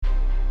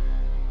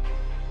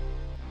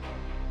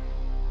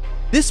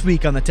This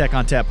week on the Tech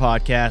on Tap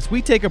podcast,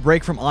 we take a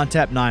break from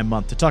ONTAP 9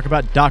 Month to talk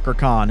about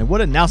DockerCon and what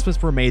announcements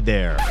were made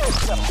there. Welcome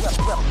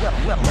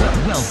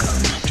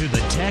to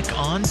the Tech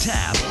on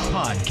Tap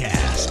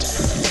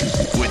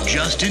podcast with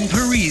Justin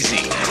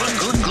Parisi,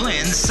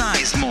 Glenn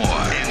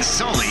Sizemore, and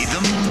Sully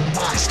the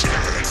Monster.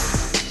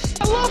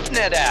 I love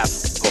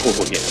NetApp.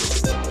 Oh, yeah.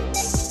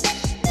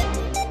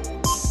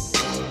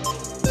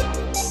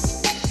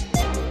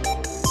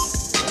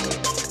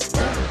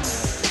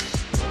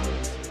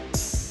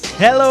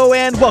 Hello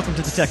and welcome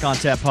to the Tech on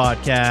Tap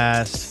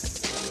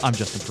podcast. I'm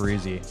Justin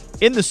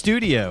Parisi. In the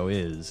studio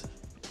is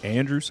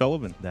Andrew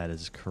Sullivan. That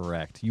is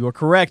correct. You are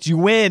correct. You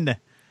win.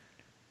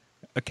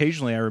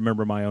 Occasionally I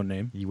remember my own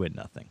name. You win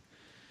nothing.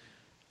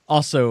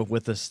 Also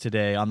with us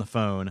today on the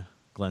phone,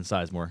 Glenn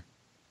Sizemore.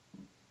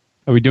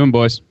 How we doing,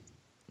 boys?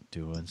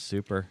 Doing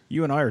super.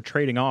 You and I are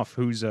trading off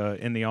who's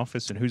in the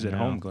office and who's I at know,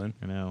 home, Glenn.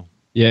 I know.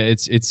 Yeah,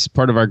 it's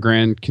part of our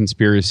grand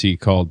conspiracy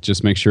called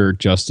just make sure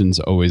Justin's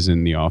always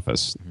in the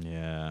office.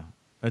 Yeah.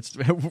 That's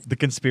the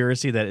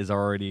conspiracy that is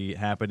already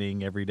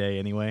happening every day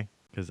anyway,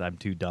 because I'm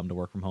too dumb to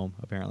work from home,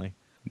 apparently.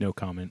 No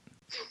comment.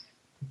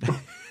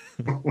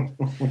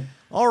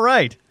 All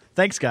right.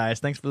 Thanks, guys.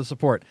 Thanks for the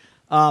support.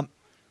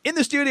 In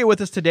the studio with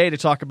us today to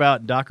talk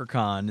about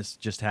DockerCon, this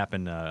just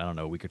happened,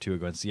 a week or two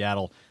ago in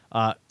Seattle.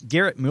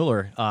 Garrett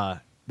Mueller,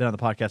 been on the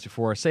podcast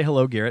before. Say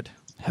hello, Garrett.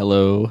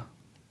 Hello,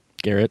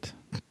 Garrett.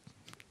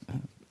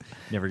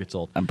 Never gets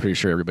old. I'm pretty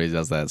sure everybody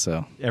does that,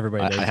 so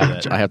Everybody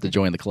does that. I have to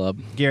join the club.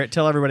 Garrett,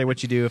 tell everybody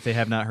what you do if they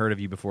have not heard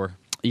of you before.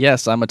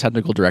 Yes, I'm a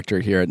technical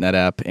director here at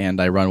NetApp, and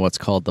I run what's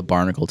called the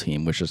Barnacle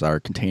team, which is our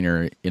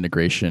container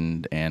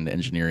integration and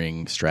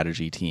engineering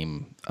strategy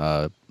team.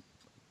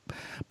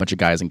 Bunch of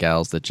guys and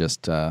gals that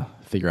just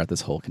figure out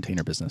this whole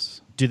container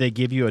business. Do they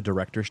give you a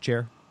director's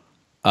chair?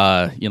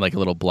 Like a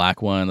little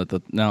black one.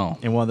 No.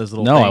 And one of those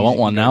little No, things I want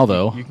one now,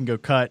 though. You can go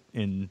cut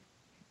in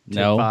take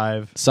No.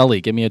 5.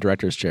 Sully, give me a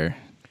director's chair.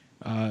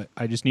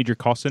 I just need your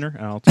cost center,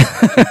 and I'll take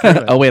care of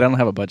that. Oh, wait, I don't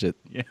have a budget.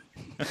 Yeah.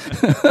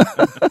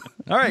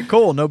 All right,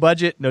 cool. No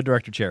budget, no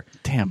director chair.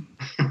 Damn.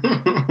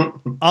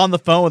 On the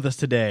phone with us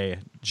today,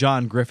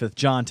 John Griffith.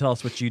 John, tell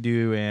us what you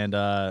do and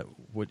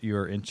what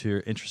you're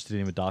interested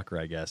in with Docker,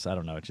 I guess. I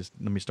don't know. Just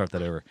let me start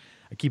that over.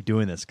 I keep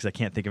doing this because I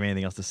can't think of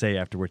anything else to say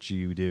after what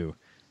you do.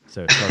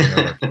 So starting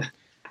over.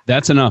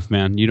 That's enough,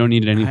 man. You don't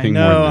need anything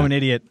I more know, than I'm that. an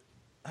idiot.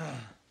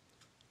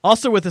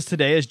 Also with us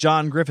today is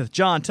John Griffith.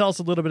 John, tell us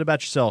a little bit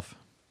about yourself.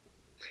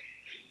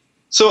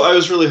 So I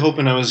was really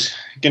hoping I was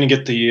going to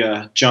get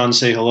the John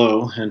say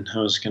hello, and I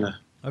was going to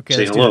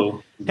say let's do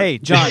hello. it. Hey,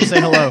 John,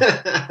 say hello.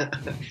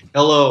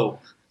 Hello.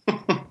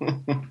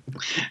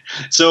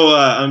 So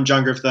I'm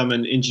John Griffith. I'm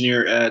an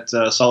engineer at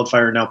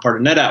SolidFire, now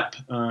part of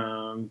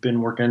NetApp. Been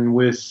working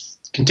with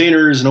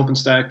containers and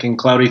OpenStack and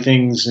cloudy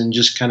things and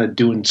just kind of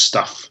doing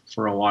stuff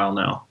for a while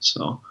now.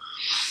 So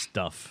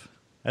Stuff.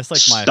 That's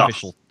like my Stuff.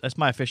 official. That's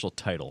my official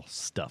title.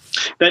 Stuff.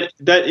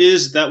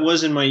 that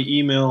was in my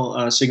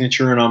email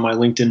signature and on my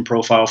LinkedIn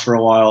profile for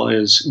a while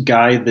is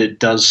guy that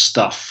does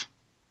stuff.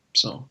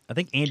 So I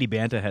think Andy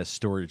Banta has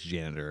storage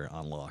janitor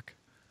on lock.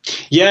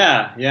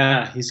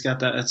 yeah, he's got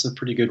that. That's a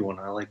pretty good one.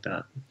 I like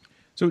that.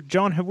 So,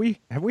 John, have we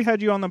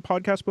had you on the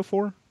podcast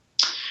before?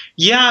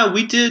 Yeah,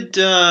 we did.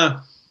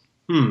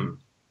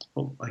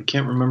 I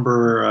can't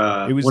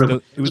remember. It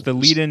was the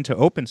lead into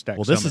OpenStack.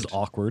 Well, this is Summit.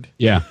 awkward.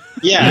 Yeah.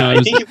 Yeah, No,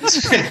 I think it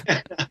was.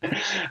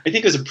 I think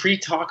it was a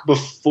pre-talk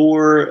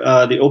before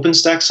the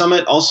OpenStack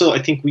Summit. Also,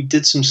 I think we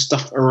did some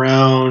stuff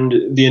around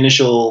the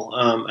initial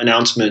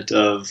announcement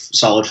of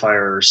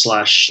SolidFire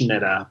 /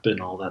 NetApp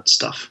and all that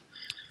stuff.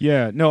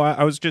 Yeah, no,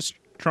 I was just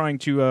trying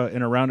to,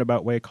 in a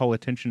roundabout way, call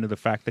attention to the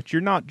fact that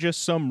you're not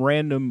just some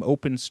random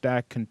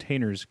OpenStack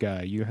containers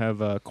guy. You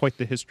have quite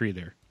the history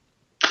there.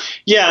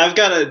 Yeah, I've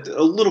got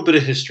a little bit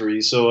of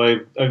history. So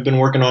I've been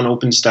working on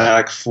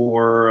OpenStack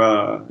for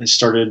I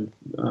started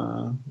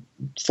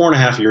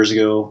 4.5 years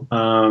ago,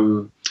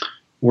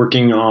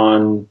 working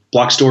on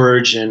block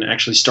storage, and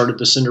actually started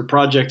the Cinder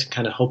project.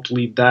 Kind of helped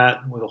lead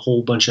that with a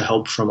whole bunch of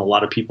help from a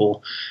lot of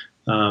people.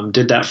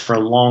 Did that for a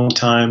long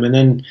time, and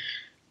then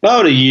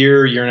about a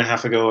year and a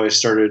half ago, I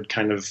started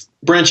kind of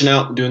branching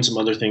out and doing some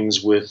other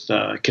things with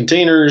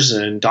containers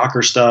and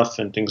Docker stuff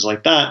and things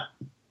like that.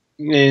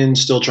 And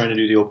still trying to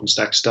do the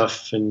OpenStack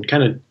stuff and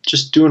kind of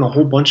just doing a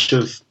whole bunch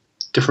of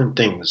different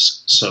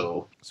things.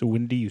 So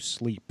when do you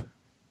sleep?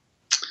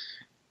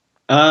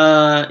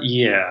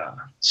 yeah.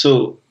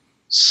 So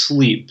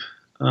sleep.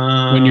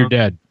 When you're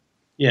dead.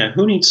 Yeah,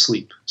 who needs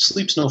sleep?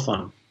 Sleep's no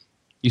fun.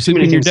 You sleep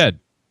when you're dead.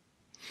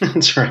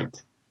 That's right.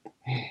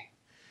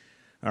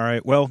 All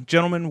right. Well,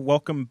 gentlemen,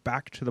 welcome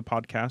back to the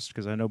podcast,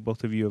 because I know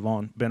both of you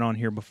have been on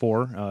here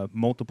before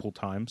multiple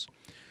times.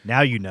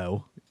 Now you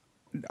know.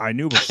 I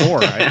knew before.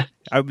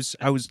 I was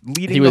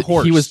leading the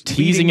horse. He was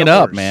teasing Leading it the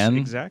up, horse. man.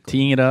 Exactly.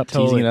 Teeing it up,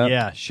 teasing it up.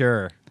 Yeah,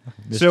 sure.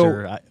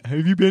 So-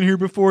 have you been here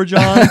before,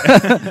 John?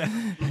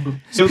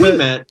 So we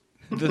met.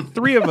 the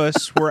three of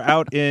us were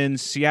out in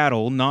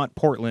Seattle, not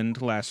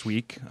Portland, last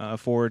week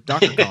for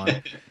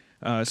DockerCon.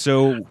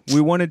 So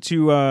we wanted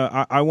to,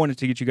 I wanted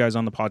to get you guys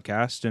on the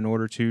podcast in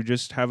order to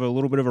just have a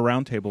little bit of a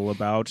roundtable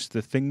about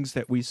the things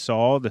that we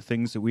saw, the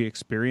things that we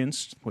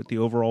experienced, what the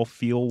overall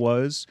feel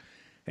was,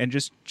 and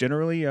just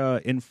generally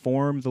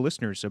inform the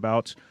listeners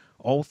about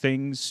all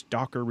things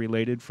Docker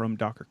related from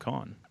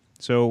DockerCon.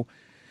 So,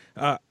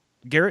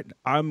 Garrett,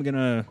 I'm going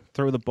to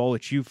throw the ball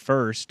at you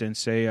first and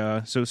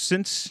say, so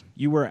since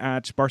you were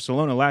at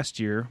Barcelona last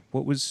year,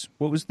 what was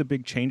the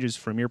big changes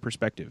from your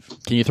perspective?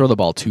 Can you throw the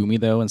ball to me,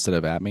 though, instead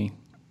of at me?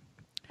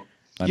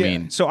 I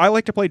mean, so I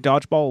like to play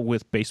dodgeball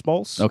with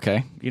baseballs.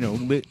 okay. You know,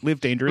 live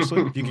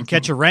dangerously. If you can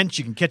catch a wrench,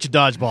 you can catch a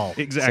dodgeball.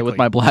 Exactly. So with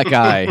my black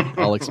eye,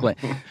 I'll explain.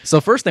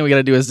 So first thing we got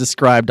to do is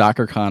describe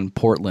DockerCon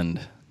Portland,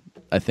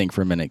 I think,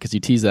 for a minute, because you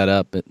teased that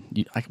up. Why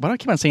do I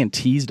keep on saying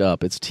teased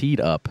up? It's teed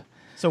up.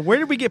 So where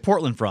did we get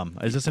Portland from?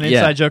 Is this an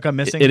inside joke I'm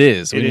missing? It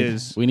is. It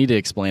is. We need to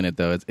explain it,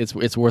 though.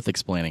 It's worth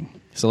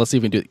explaining. So let's see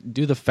if we can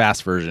do the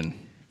fast version.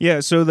 Yeah,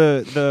 so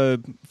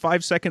the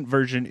 5-second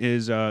version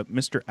is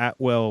Mr.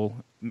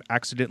 Atwell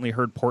accidentally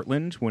heard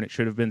Portland when it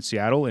should have been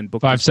Seattle and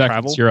booked 5 his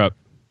seconds, travel. you're up.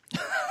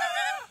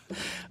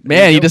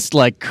 Man, you just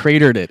like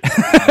cratered it.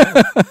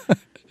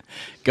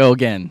 Go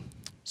again.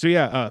 So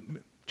yeah,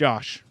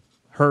 Josh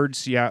heard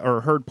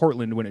heard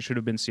Portland when it should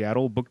have been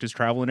Seattle, booked his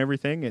travel and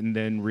everything, and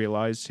then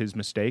realized his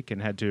mistake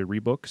and had to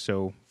rebook.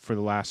 So for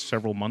the last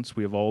several months,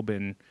 we have all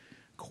been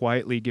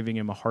quietly giving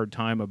him a hard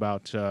time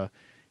about,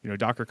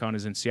 DockerCon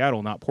is in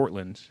Seattle, not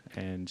Portland.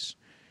 And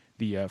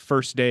the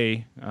first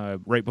day,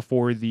 right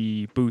before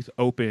the booth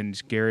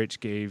opened,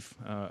 Garrett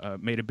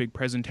made a big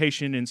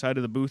presentation inside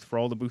of the booth for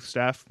all the booth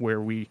staff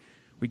where we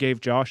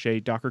gave Josh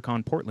a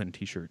DockerCon Portland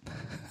T-shirt.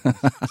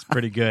 It's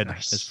pretty good.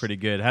 It's pretty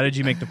good. How did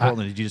you make the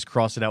Portland? Did you just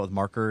cross it out with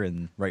marker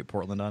and write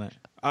Portland on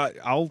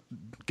it?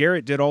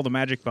 Garrett did all the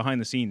magic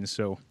behind the scenes,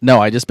 so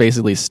No, I just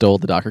basically stole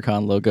the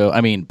DockerCon logo. I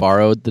mean,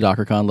 borrowed the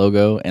DockerCon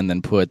logo and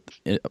then put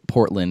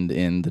Portland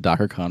in the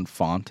DockerCon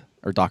font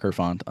or Docker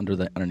font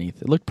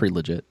underneath. It looked pretty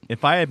legit.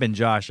 If I had been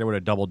Josh, I would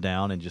have doubled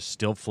down and just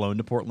still flown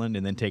to Portland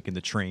and then taken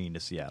the train to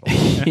Seattle.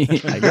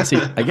 I guess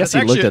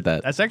he looked at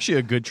that. That's actually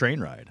a good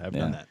train ride. I've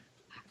done that.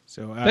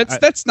 so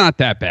That's not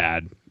that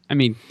bad. I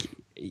mean,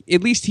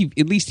 at least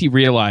he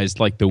realized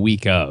like the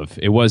week of.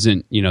 It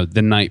wasn't,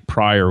 the night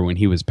prior when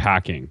he was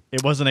packing.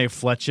 It wasn't a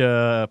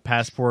Fletcher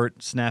passport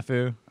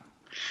snafu.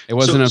 It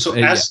wasn't So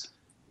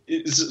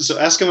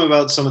ask him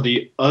about some of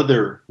the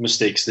other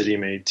mistakes that he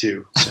made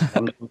too. So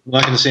I'm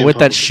not going to say With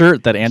that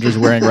shirt that Andrew's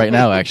wearing right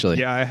now, actually.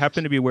 yeah, I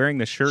happen to be wearing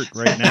the shirt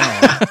right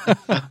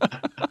now.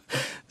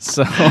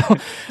 So,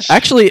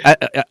 actually,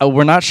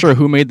 we're not sure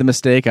who made the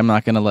mistake. I'm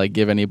not going to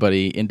give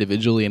anybody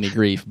individually any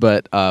grief,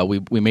 but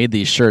we made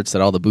these shirts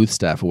that all the booth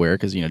staff wear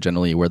because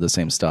generally you wear the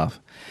same stuff,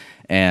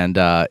 and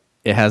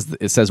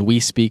it says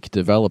 "We Speak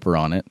Developer"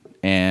 on it,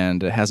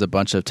 and it has a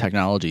bunch of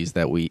technologies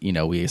that we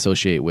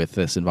associate with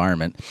this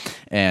environment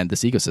and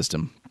this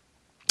ecosystem.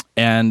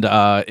 And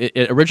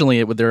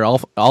originally they're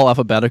all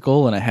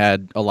alphabetical, and it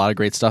had a lot of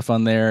great stuff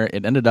on there.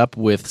 It ended up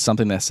with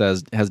something that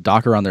has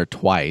Docker on there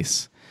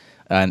twice.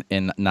 And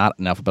in not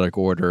in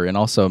alphabetical order, and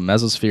also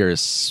mesosphere is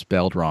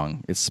spelled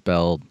wrong. It's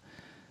spelled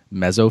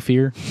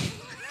mesosphere.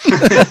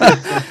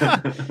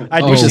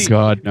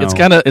 God, no. It's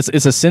kind of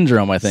it's a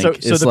syndrome. I think So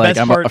it's the like best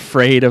I'm part-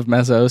 afraid of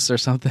mesos or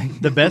something.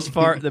 The best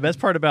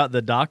part about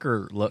the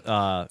Docker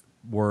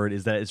word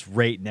is that it's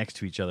right next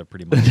to each other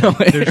pretty much.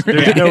 There's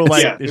no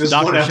Yeah, it's there's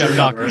Docker one after Chef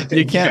another. Docker.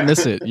 You can't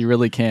miss it. You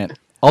really can't.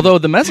 Although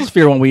the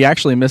mesosphere one we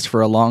actually missed for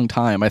a long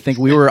time. I think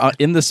we were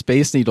in the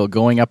Space Needle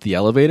going up the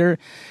elevator,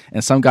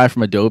 and some guy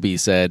from Adobe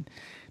said,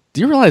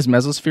 "Do you realize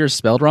mesosphere is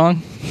spelled wrong?"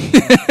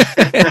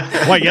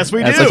 Why, yes, we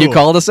do. That's like you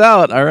called us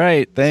out. All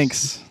right,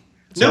 thanks.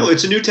 No,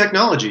 it's a new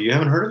technology. You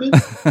haven't heard of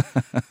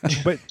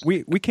it? But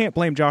we can't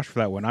blame Josh for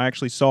that one. I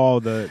actually saw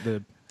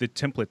the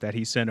template that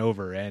he sent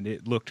over, and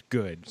it looked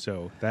good.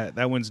 So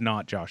that one's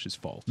not Josh's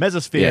fault.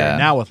 Mesosphere, Yeah.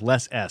 now with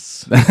less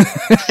S.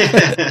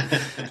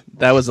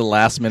 That was the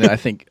last minute. I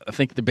think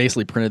they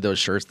basically printed those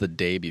shirts the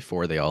day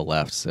before they all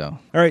left. So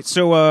All right,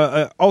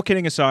 so all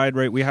kidding aside,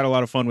 right, we had a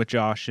lot of fun with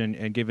Josh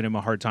and giving him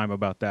a hard time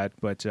about that,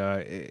 but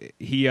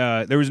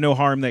there was no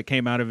harm that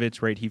came out of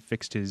it, right? He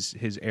fixed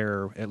his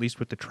error, at least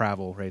with the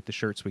travel, right? The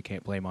shirts, we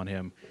can't blame on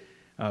him.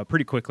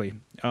 Pretty quickly.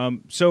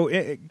 So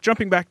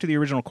jumping back to the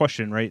original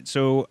question, right?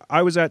 So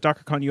I was at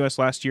DockerCon US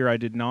last year. I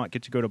did not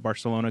get to go to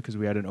Barcelona because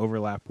we had an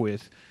overlap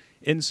with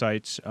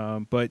Insights,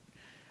 but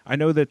I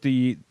know that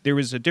there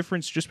was a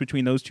difference just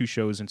between those two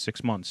shows in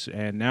 6 months,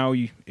 and now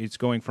it's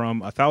going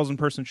from a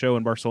 1,000-person show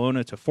in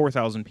Barcelona to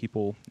 4,000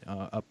 people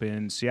up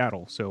in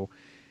Seattle. So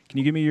can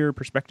you give me your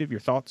perspective, your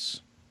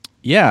thoughts?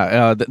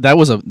 yeah, that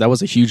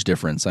was a huge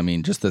difference. I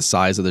mean, just the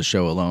size of the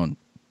show alone.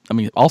 I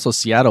mean, also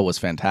Seattle was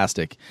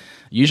fantastic.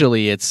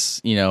 Usually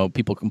it's,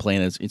 people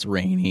complain it's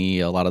rainy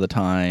a lot of the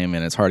time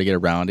and it's hard to get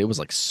around. It was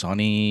like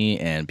sunny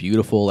and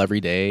beautiful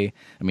every day.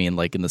 I mean,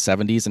 like in the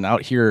 70s, and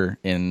out here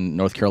in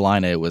North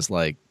Carolina, it was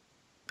like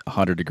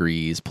 100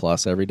 degrees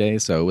plus every day.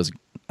 So it was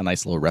a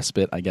nice little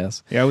respite, I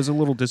guess. Yeah, I was a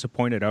little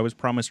disappointed. I was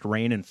promised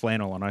rain and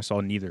flannel, and I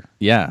saw neither.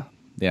 Yeah.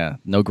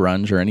 No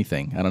grunge or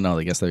anything. I don't know.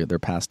 I guess they're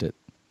past it.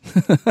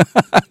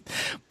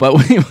 But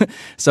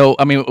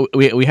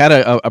we had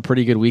a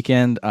pretty good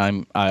weekend.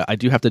 I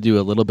do have to do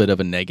a little bit of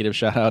a negative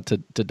shout out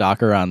to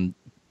Docker on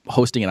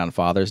hosting it on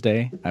Father's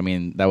Day. I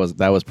mean, that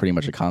was pretty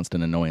much a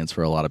constant annoyance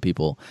for a lot of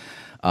people.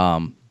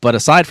 But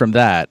aside from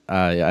that,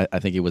 I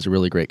think it was a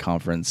really great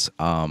conference.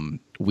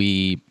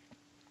 We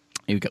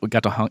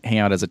got to hang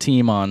out as a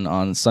team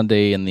on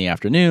Sunday in the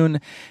afternoon,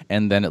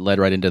 and then it led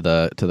right into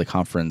the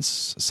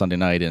conference Sunday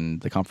night,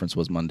 and the conference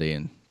was Monday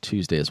and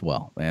Tuesday as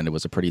well. And it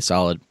was a pretty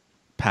solid,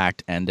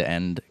 packed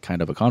end-to-end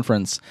kind of a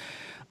conference.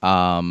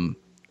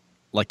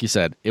 Like you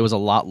said, it was a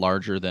lot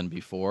larger than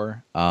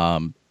before.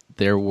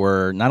 There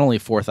were not only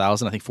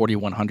 4,000, I think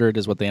 4,100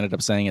 is what they ended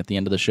up saying at the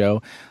end of the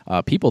show,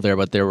 people there,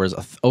 but there was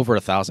over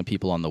 1,000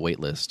 people on the wait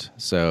list.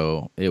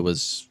 So it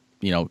was,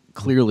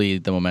 clearly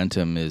the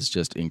momentum is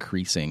just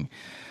increasing.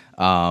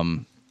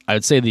 I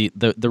would say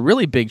the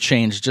really big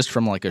change just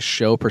from like a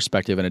show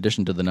perspective, in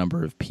addition to the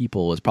number of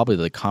people, was probably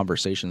the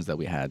conversations that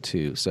we had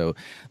too. So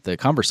the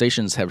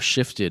conversations have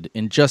shifted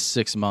in just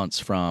 6 months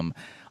from,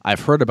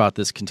 I've heard about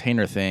this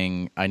container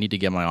thing, I need to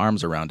get my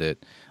arms around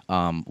it.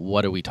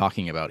 What are we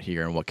talking about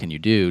here, and what can you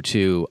do?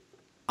 To,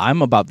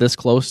 I'm about this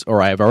close,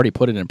 or I've already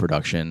put it in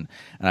production,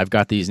 and I've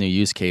got these new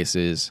use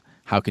cases.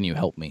 How can you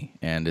help me?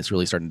 And it's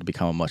really starting to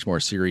become a much more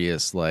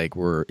serious, like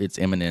it's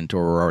imminent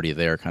or we're already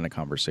there kind of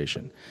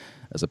conversation,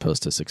 as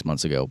opposed to 6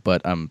 months ago.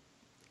 But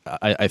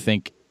I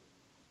think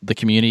the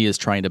community is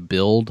trying to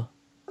build,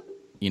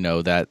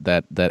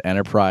 that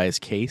enterprise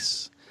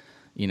case,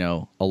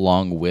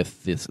 along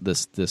with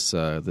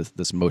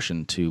this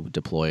motion to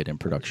deploy it in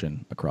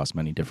production across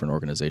many different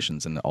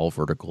organizations and all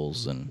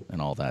verticals and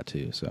all that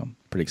too. So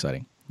pretty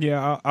exciting.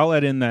 Yeah, I'll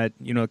add in that,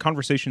 the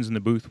conversations in the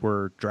booth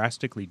were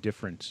drastically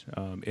different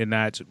in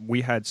that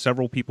we had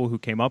several people who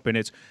came up and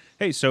it's,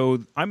 hey,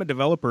 so I'm a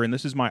developer and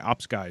this is my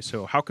ops guy.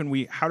 So how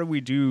do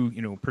we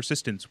do,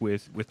 persistence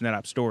with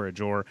NetApp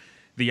storage? Or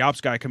the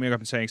ops guy coming up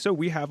and saying, so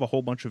we have a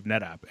whole bunch of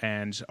NetApp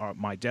and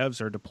my devs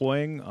are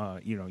deploying,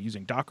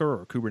 using Docker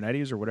or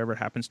Kubernetes or whatever it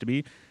happens to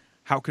be.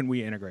 How can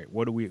we integrate?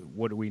 What do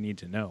we need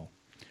to know?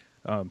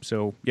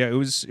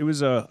 It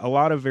was a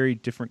lot of very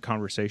different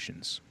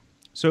conversations.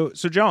 So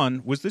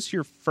John, was this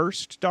your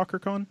first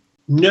DockerCon?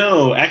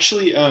 No,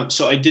 actually,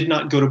 so I did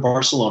not go to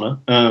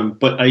Barcelona,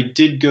 but I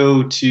did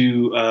go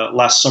to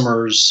last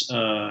summer's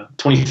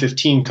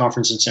 2015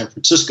 conference in San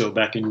Francisco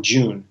back in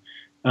June.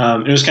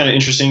 It was kind of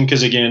interesting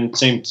because, again,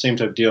 same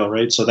type deal,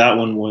 right? So that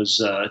one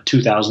was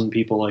 2,000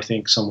 people, I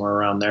think, somewhere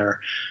around there.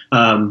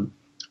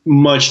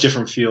 Much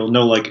different feel,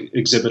 no like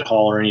exhibit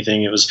hall or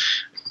anything. I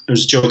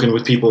was joking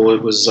with people.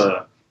 It was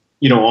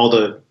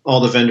all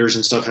the vendors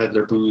and stuff had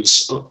their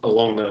booths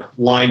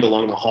lined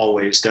along the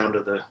hallways down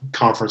to the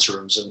conference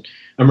rooms. And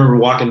I remember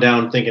walking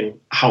down thinking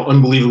how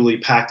unbelievably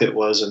packed it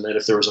was, and that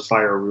if there was a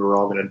fire, we were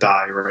all going to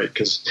die, right?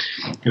 Because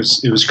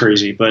it was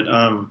crazy. But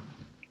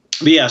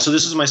yeah, so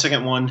this is my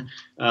second one.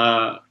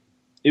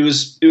 It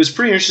was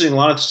pretty interesting. A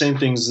lot of the same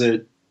things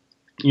that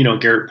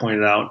Garrett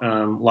pointed out.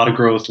 A lot of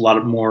growth, a lot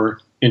of more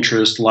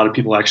interest, a lot of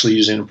people actually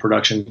using it in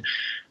production.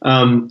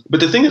 But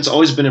the thing that's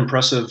always been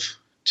impressive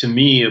to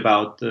me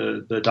about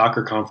the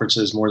Docker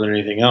conferences more than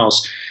anything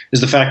else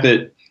is the fact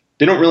that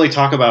they don't really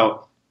talk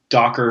about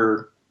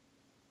Docker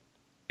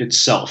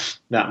itself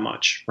that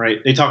much, right?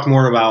 They talk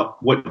more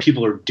about what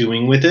people are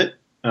doing with it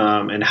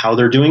and how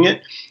they're doing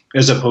it,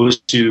 as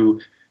opposed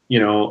to,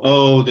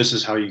 this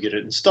is how you get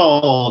it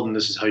installed and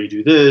this is how you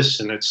do this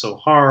and it's so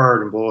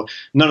hard and blah,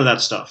 none of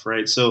that stuff,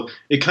 right? So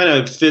it kind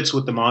of fits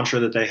with the mantra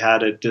that they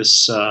had at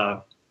this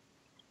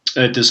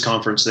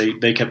conference.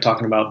 They kept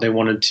talking about they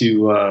wanted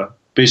to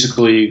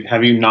basically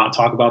have you not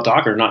talk about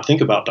Docker, not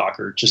think about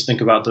Docker, just think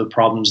about the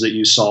problems that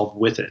you solve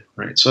with it,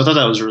 right? So I thought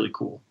that was really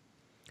cool.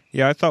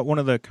 Yeah, I thought one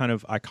of the kind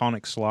of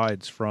iconic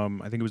slides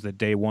from, I think it was the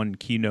day one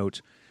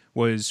keynote,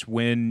 was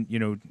when,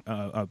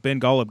 Ben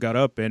Golub got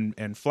up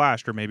and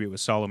flashed, or maybe it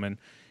was Solomon,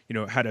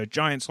 had a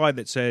giant slide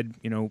that said,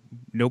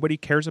 nobody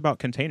cares about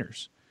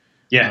containers.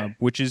 Yeah.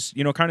 Which is,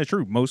 kind of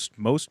true.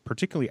 Most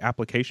particularly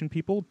application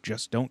people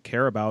just don't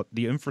care about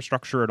the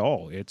infrastructure at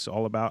all. It's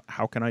all about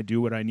how can I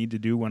do what I need to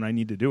do when I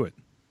need to do it.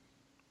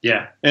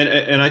 Yeah.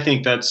 And I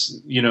think that's,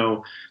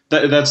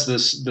 that's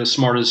the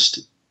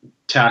smartest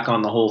tack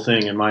on the whole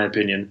thing, in my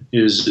opinion,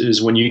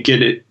 is when you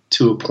get it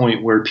to a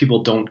point where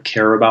people don't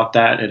care about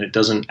that and it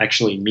doesn't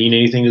actually mean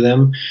anything to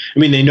them. I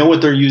mean, they know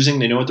what they're using,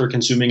 they know what they're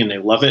consuming, and they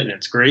love it, and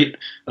it's great.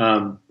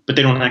 But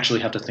they don't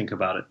actually have to think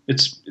about it.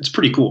 It's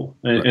pretty cool,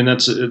 and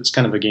it's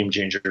kind of a game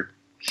changer.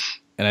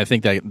 And I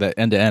think that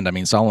end to end, I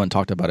mean, Solomon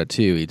talked about it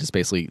too. He just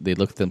basically, they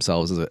look at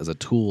themselves as a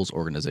tools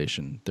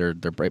organization. They're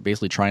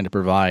basically trying to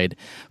provide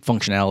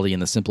functionality in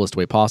the simplest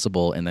way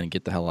possible, and then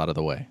get the hell out of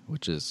the way,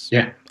 which is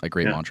a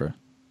great mantra.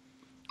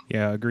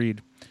 Yeah,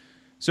 agreed.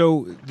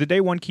 So the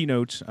day one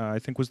keynote, I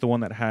think, was the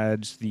one that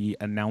had the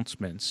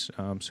announcements.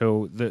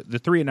 So the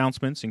three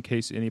announcements, in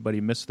case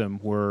anybody missed them,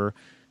 were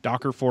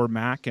Docker for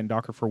Mac and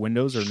Docker for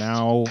Windows are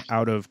now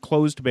out of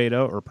closed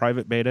beta or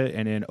private beta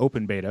and in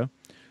open beta.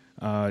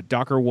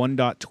 Docker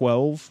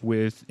 1.12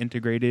 with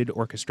integrated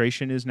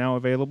orchestration is now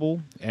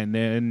available, and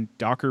then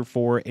Docker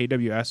for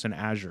AWS and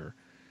Azure.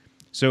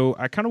 So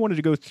I kind of wanted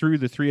to go through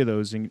the three of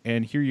those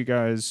and hear you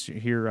guys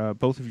hear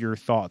both of your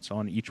thoughts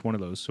on each one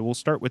of those. So we'll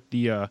start with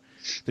the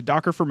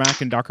Docker for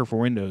Mac and Docker for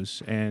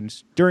Windows. And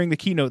during the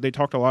keynote, they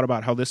talked a lot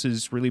about how this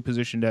is really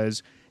positioned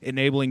as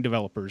enabling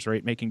developers,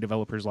 right? Making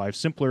developers' lives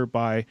simpler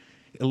by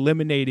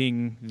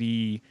eliminating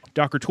the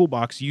Docker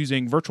toolbox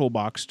using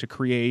VirtualBox to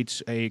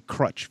create a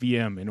crutch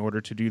VM in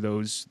order to do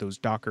those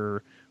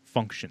Docker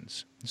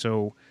functions.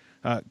 So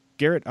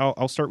Garrett,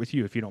 I'll start with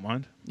you if you don't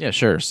mind. Yeah,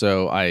 sure.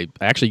 So I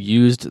actually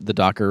used the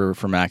Docker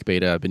for Mac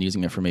beta. I've been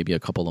using it for maybe a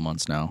couple of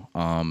months now.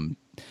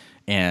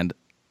 And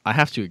I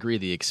have to agree,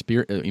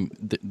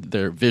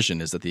 their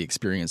vision is that the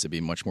experience would be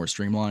much more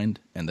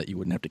streamlined and that you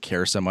wouldn't have to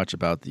care so much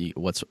about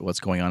what's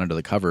going on under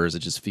the covers. It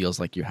just feels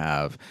like you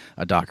have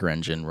a Docker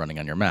engine running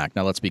on your Mac.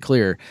 Now, let's be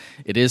clear,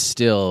 it is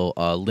still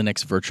a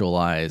Linux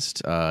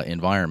virtualized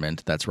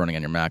environment that's running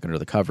on your Mac under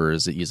the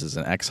covers. It uses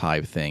an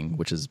Xhive thing,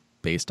 which is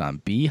based on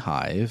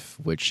Beehive,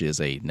 which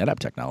is a NetApp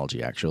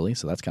technology, actually,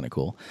 so that's kind of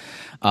cool.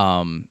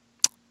 And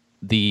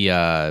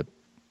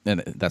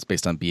that's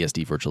based on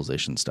BSD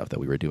virtualization stuff that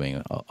we were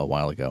doing a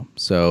while ago.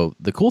 So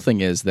the cool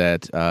thing is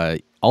that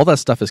all that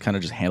stuff is kind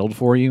of just handled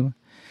for you,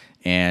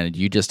 and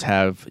you just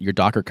have your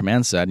Docker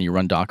command set, and you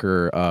run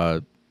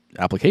Docker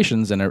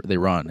applications, and they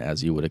run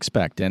as you would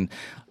expect. And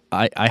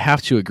I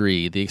have to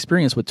agree, the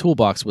experience with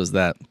Toolbox was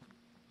that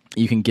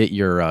you can get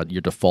your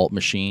default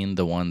machine,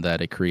 the one that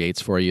it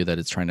creates for you, that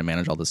it's trying to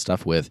manage all this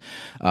stuff with,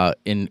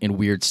 in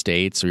weird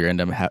states, or you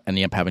end up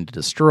having to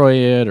destroy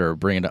it or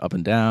bring it up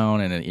and down,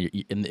 and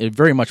it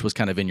very much was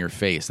kind of in your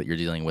face that you're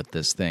dealing with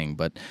this thing.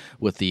 But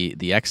with the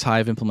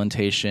Xhive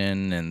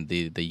implementation and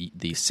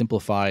the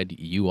simplified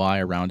UI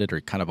around it,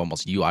 or kind of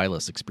almost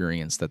UI-less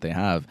experience that they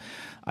have,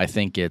 I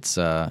think it's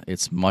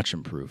much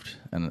improved.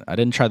 And I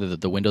didn't try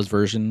the Windows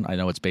version. I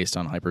know it's based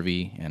on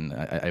Hyper-V, and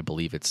I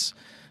believe it's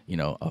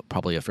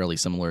probably a fairly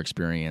similar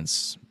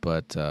experience,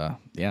 but I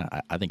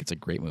think it's a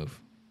great move.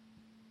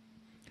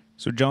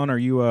 So, John, are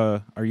you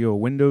a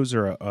Windows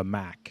or a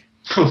Mac?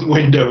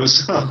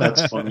 Windows. Oh,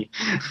 that's funny.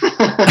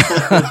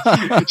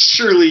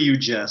 Surely you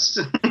jest.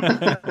 So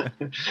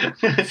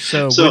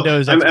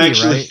Windows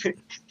XP,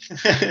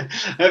 right?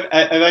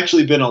 I've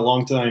actually been a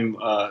long time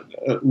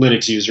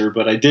Linux user,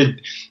 but I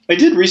did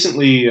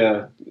recently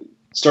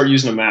start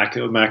using a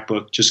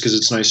MacBook just because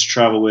it's nice to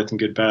travel with and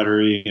good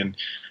battery. And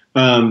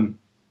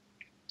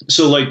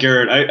so like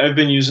Garrett, I've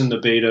been using the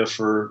beta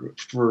for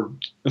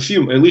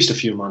at least a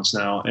few months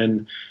now,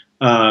 and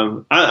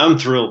I'm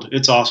thrilled.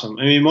 It's awesome.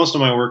 I mean, most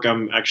of my work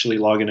I'm actually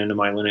logging into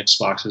my Linux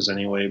boxes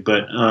anyway,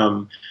 but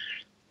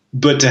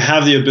to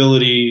have the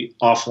ability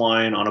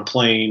offline on a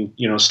plane,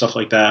 stuff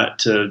like that,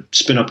 to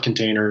spin up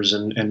containers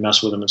and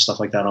mess with them and stuff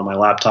like that on my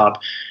laptop,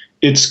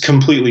 it's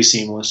completely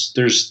seamless.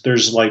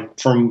 There's like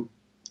from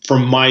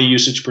my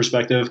usage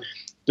perspective,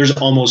 there's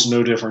almost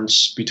no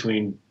difference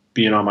between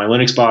being on my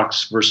Linux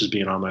box versus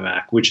being on my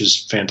Mac, which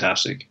is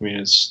fantastic. I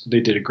mean, they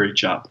did a great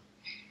job.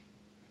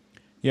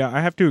 Yeah, I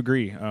have to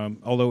agree.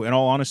 Although, in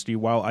all honesty,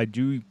 while I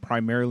do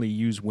primarily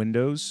use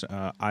Windows,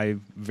 I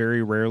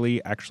very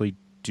rarely actually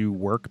do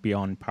work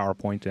beyond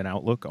PowerPoint and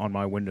Outlook on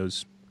my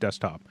Windows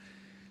desktop.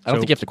 I don't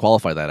think you have to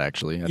qualify that,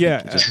 actually.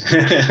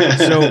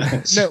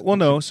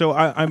 So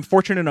I'm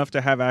fortunate enough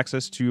to have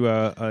access to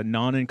a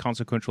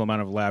non-inconsequential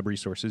amount of lab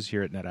resources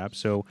here at NetApp,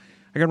 so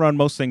I can run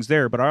most things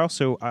there. But I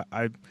also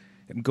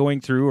I'm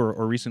going through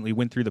or recently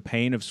went through the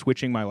pain of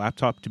switching my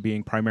laptop to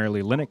being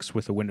primarily Linux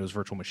with a Windows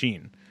virtual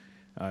machine,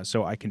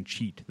 so I can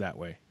cheat that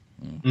way.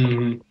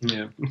 Mm-hmm.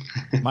 Yeah.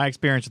 My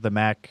experience with the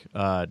Mac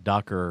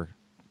Docker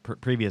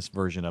previous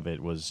version of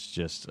it was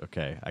just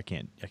okay. I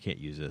can't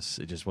use this.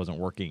 It just wasn't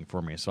working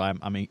for me. So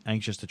I'm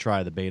anxious to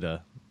try the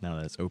beta now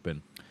that it's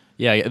open.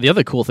 Yeah, the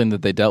other cool thing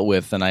that they dealt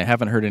with, and I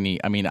haven't heard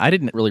any, I mean, I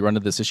didn't really run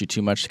into this issue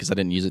too much because I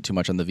didn't use it too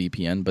much on the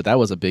VPN, but that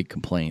was a big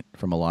complaint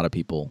from a lot of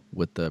people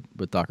with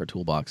Docker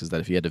Toolbox, is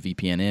that if you had a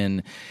VPN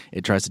in,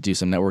 it tries to do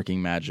some networking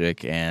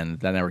magic, and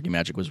that networking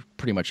magic was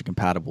pretty much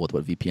incompatible with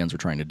what VPNs were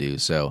trying to do.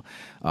 So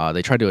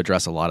they tried to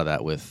address a lot of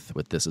that with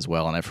this as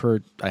well, and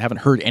I haven't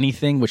heard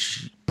anything,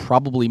 which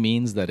probably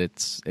means that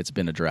it's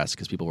been addressed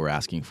because people were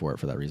asking for it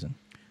for that reason.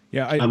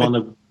 Yeah,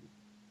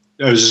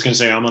 I was just going to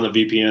say I'm on the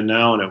VPN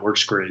now, and it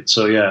works great.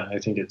 So yeah, I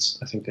think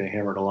they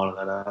hammered a lot of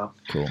that out.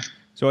 Cool.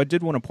 So I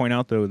did want to point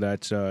out though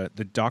that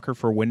the Docker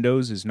for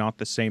Windows is not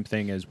the same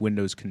thing as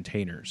Windows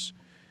containers,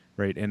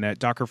 right? And that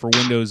Docker for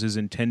Windows is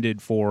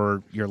intended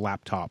for your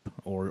laptop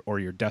or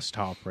your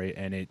desktop, right?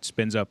 And it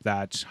spins up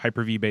that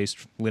Hyper-V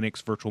based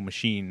Linux virtual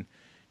machine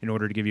in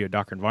order to give you a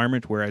Docker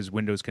environment, whereas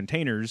Windows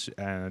containers,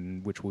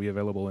 and which will be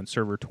available in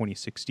Server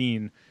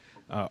 2016,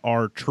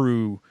 are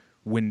true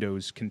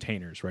Windows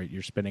containers, right?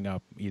 You're spinning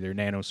up either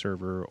Nano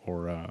Server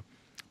or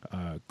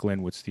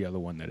Glenn, what's the other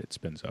one that it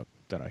spins up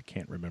that I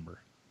can't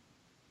remember?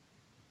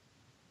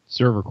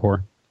 Server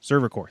Core.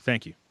 Server Core,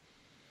 thank you.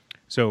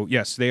 So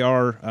yes, they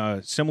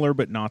are similar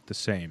but not the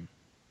same,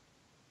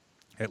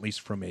 at least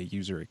from a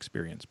user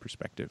experience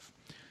perspective.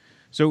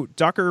 So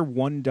Docker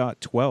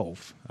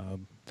 1.12,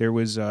 there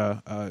was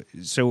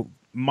so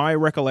my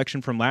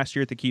recollection from last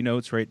year at the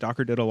keynotes, right?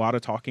 Docker did a lot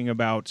of talking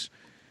about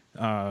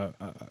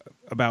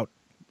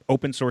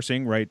open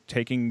sourcing, right?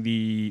 Taking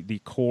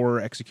the core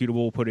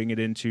executable, putting it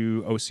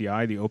into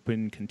OCI, the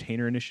Open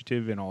Container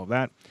Initiative, and all of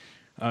that.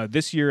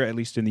 This year, at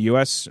least in the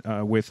U.S.,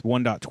 with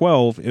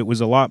 1.12, it was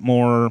a lot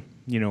more,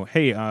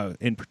 hey,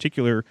 in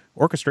particular,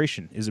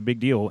 orchestration is a big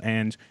deal,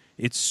 and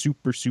it's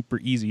super, super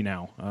easy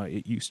now.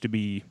 It used to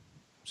be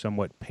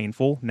somewhat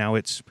painful. Now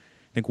it's,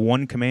 I think,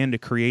 one command to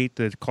create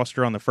the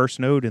cluster on the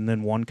first node, and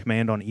then one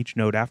command on each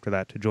node after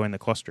that to join the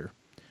cluster.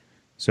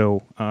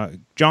 So,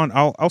 John,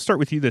 I'll start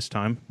with you this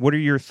time. What are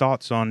your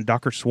thoughts on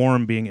Docker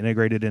Swarm being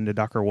integrated into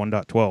Docker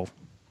 1.12?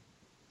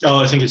 Oh,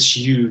 I think it's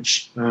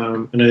huge,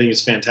 and I think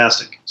it's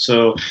fantastic.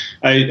 So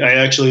I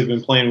actually have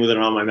been playing with it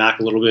on my Mac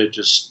a little bit,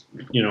 just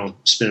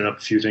spinning up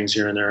a few things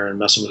here and there and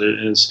messing with it.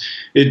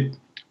 And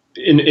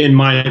in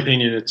my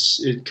opinion,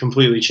 it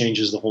completely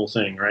changes the whole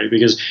thing, right?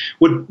 Because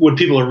what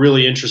people are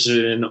really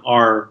interested in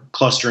are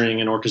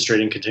clustering and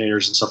orchestrating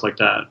containers and stuff like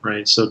that,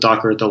 right? So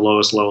Docker at the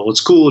lowest level,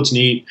 it's cool, it's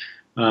neat.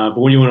 But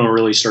when you want to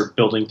really start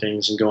building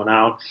things and going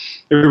out,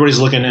 everybody's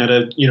looking at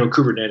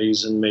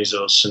Kubernetes and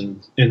Mesos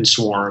and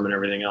Swarm and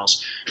everything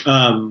else.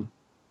 I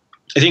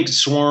think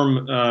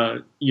Swarm,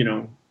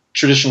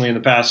 traditionally in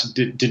the past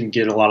didn't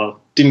get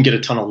a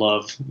ton of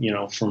love,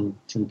 from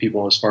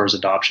people as far as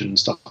adoption and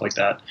stuff like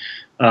that.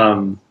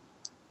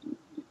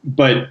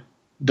 But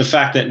the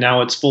fact that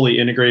now it's fully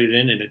integrated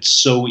in and it's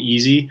so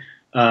easy,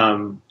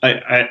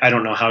 I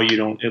don't know how you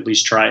don't at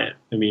least try it.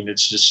 I mean,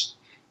 it's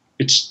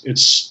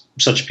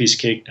such a piece of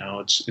cake now.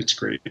 It's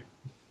great.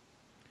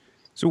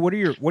 So what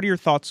are your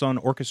thoughts on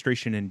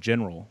orchestration in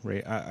general,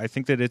 right? I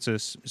think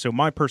that so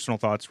my personal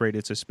thoughts, right?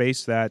 It's a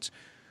space that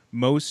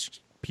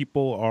most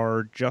people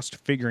are just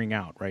figuring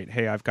out, right?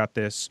 Hey, I've got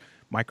this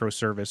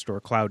microservice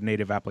or cloud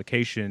native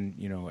application,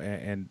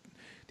 and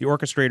the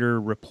orchestrator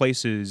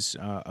replaces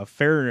a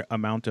fair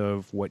amount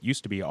of what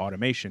used to be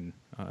automation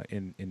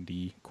in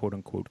the quote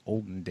unquote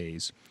olden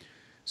days.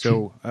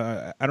 So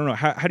I don't know.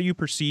 How do you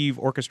perceive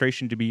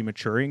orchestration to be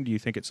maturing? Do you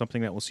think it's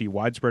something that will see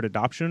widespread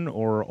adoption,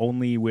 or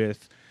only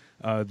with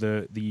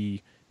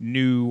the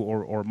new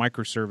or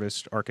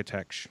microservice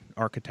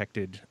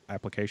architected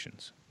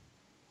applications?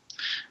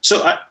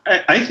 So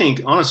I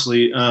think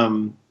honestly,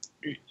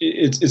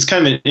 it's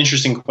kind of an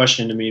interesting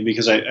question to me,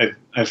 because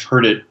I've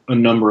heard it a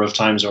number of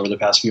times over the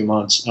past few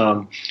months.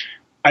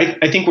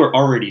 I think we're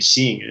already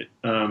seeing it.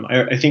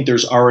 I think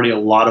there's already a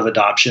lot of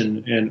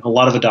adoption, and a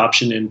lot of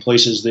adoption in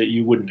places that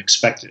you wouldn't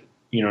expect it.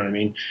 You know what I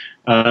mean?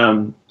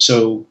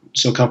 So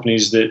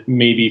companies that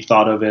may be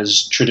thought of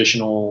as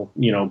traditional,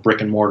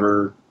 brick and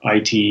mortar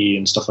IT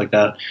and stuff like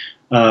that,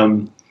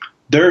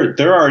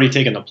 they're already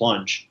taking the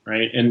plunge,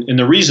 right? And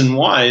the reason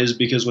why is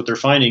because what they're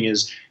finding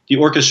is the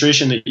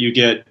orchestration that you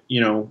get,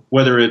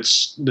 whether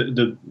it's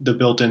the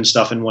built-in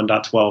stuff in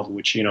 1.12,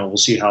 which we'll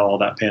see how all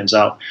that pans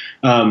out.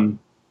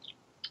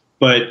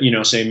 But,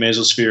 say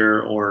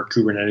Mesosphere or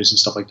Kubernetes and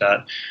stuff like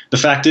that. The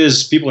fact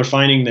is, people are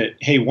finding that,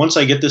 hey, once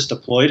I get this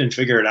deployed and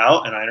figure it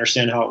out and I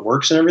understand how it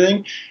works and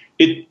everything,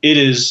 it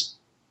is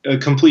a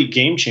complete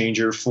game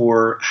changer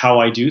for how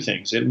I do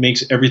things. It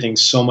makes everything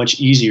so much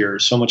easier,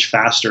 so much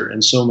faster,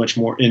 and so much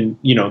more in,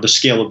 the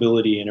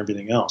scalability and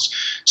everything else.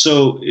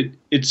 So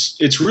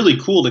it's really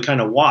cool to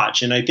kind of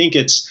watch. And I think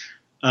it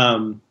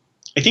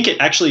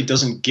actually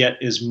doesn't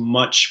get as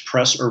much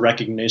press or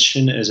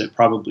recognition as it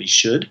probably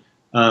should.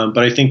 But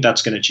I think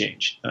that's going to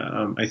change.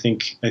 I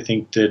think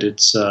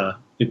that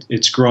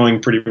it's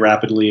growing pretty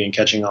rapidly and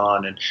catching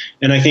on,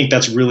 and I think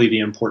that's really the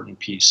important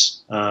piece.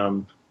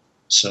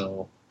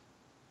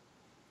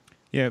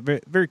 Yeah,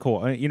 very, very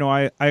cool.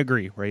 I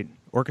agree. Right,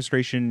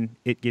 orchestration,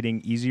 it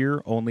getting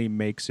easier only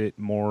makes it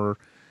more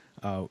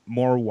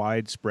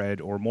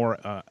widespread, or more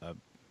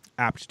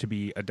apt to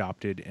be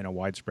adopted in a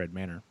widespread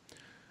manner.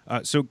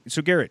 So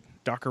Garrett,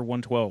 Docker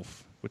 1.12.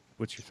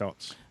 What's your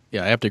thoughts?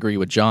 Yeah, I have to agree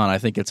with John. I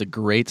think it's a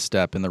great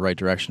step in the right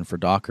direction for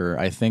Docker.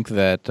 I think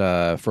that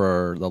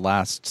for the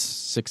last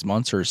 6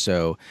 months or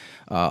so,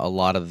 a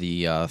lot of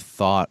the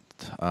thought,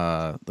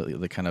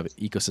 the kind of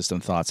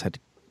ecosystem thoughts had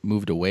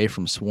moved away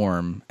from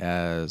Swarm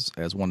as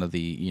one of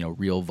the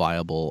real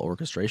viable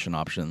orchestration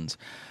options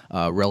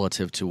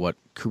relative to what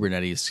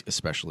Kubernetes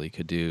especially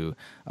could do,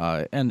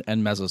 and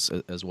Mesos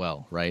as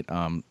well, right?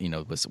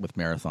 With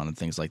Marathon and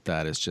things like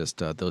that, it's just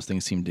those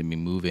things seem to be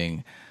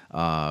moving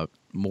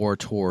more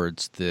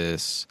towards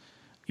this,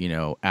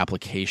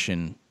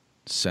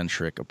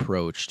 application-centric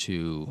approach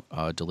to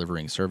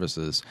delivering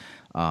services.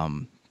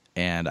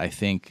 And I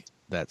think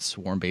that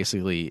Swarm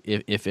basically,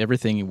 if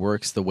everything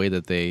works the way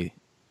that they,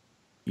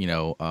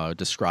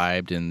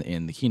 described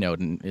in the keynote,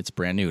 and it's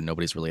brand new,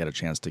 nobody's really had a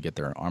chance to get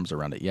their arms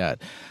around it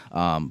yet.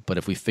 But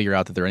if we figure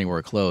out that they're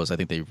anywhere close, I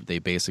think they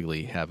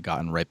basically have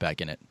gotten right back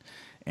in it,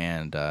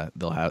 and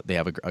they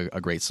have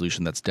a great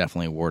solution that's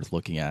definitely worth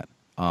looking at.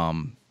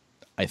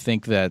 I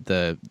think that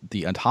the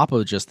on top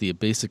of just the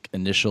basic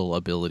initial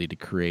ability to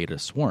create a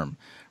swarm,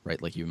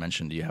 right? Like you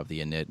mentioned, you have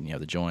the init and you have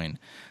the join,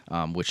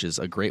 which is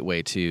a great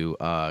way to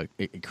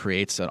it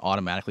creates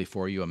automatically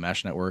for you a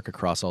mesh network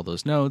across all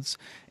those nodes,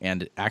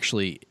 and it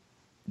actually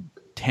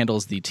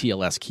handles the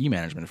TLS key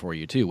management for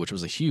you too, which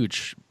was a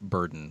huge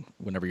burden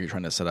whenever you're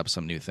trying to set up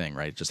some new thing,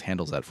 right? It just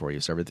handles that for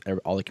you. So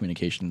all the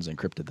communications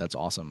encrypted. That's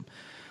awesome.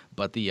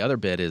 But the other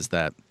bit is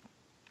that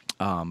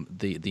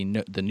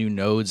the new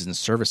nodes and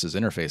services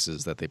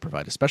interfaces that they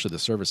provide, especially the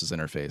services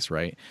interface,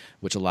 right,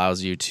 which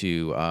allows you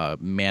to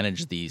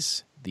manage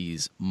these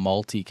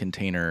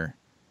multi-container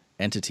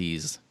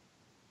entities,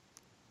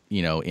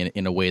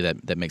 in a way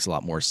that makes a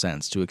lot more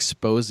sense. To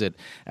expose it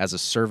as a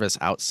service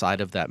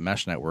outside of that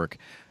mesh network,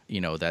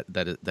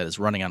 that is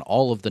running on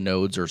all of the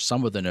nodes or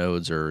some of the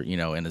nodes, or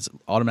and it's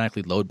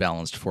automatically load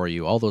balanced for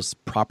you. All those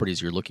properties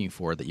you're looking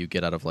for that you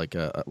get out of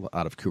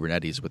out of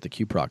Kubernetes with the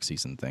Q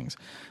proxies and things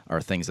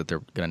are things that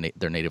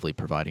they're natively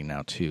providing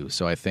now too.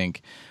 So I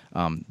think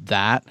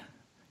that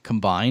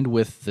combined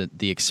with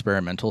the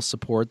experimental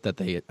support that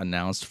they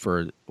announced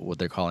for what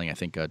they're calling, I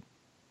think,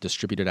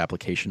 distributed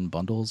application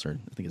bundles, or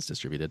I think it's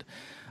distributed,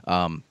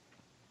 the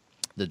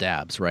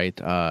DABs, right?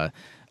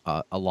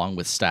 Along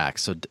with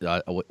stacks. So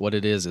what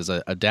it is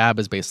a DAB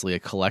is basically a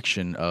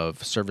collection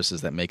of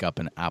services that make up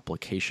an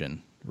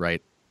application,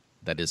 right,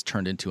 that is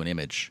turned into an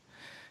image.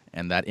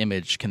 And that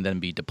image can then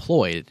be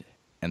deployed,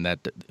 and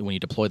that when you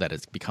deploy that,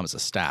 it becomes a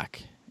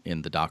stack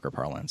in the Docker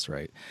parlance,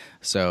 right?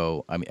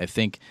 So I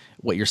think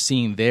what you're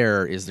seeing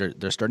there is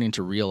they're starting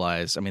to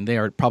realize, they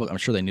are probably, I'm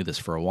sure they knew this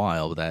for a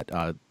while, that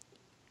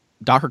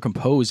Docker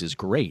Compose is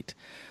great,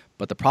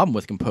 but the problem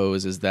with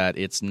Compose is that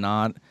it's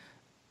not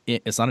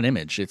an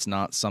image. It's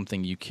not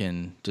something you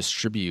can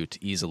distribute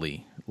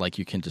easily, like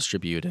you can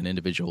distribute an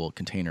individual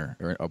container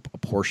or a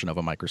portion of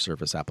a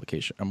microservice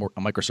application.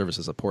 A microservice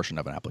is a portion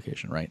of an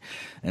application, right?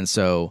 And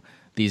so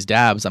these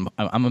DABs,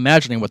 I'm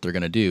imagining what they're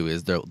going to do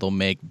is they'll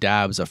make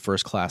DABs a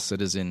first-class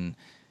citizen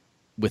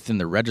within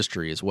the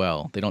registry as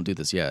well. They don't do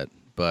this yet,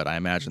 but I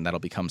imagine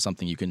that'll become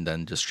something you can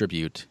then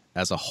distribute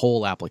as a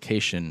whole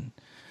application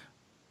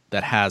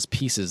that has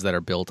pieces that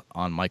are built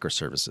on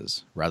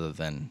microservices rather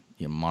than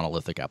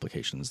monolithic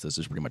applications. This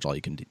is pretty much all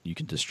you can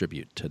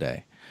distribute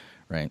today,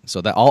 right?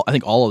 So I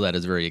think all of that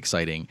is very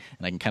exciting,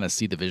 and I can kind of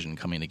see the vision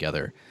coming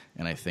together.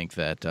 And I think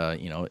that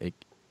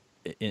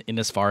in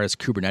as far as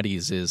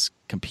Kubernetes is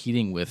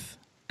competing with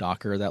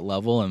Docker at that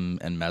level, and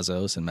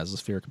Mesos and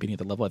Mesosphere competing at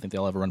that level, I think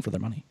they'll have a run for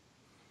their money.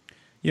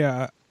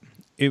 Yeah,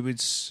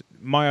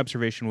 my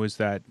observation was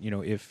that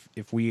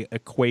if we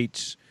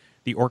equate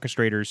the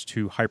orchestrators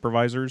to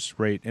hypervisors,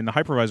 right? In the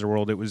hypervisor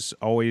world, it was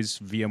always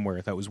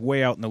VMware that was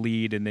way out in the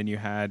lead, and then you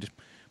had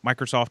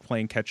Microsoft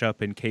playing catch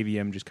up and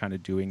KVM just kind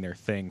of doing their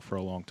thing for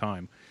a long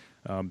time.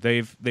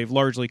 They've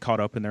largely caught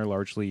up, and they're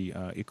largely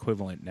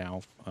equivalent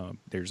now.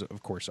 There's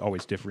of course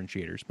always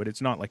differentiators, but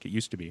it's not like it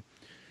used to be.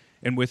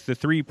 And with the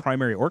three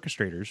primary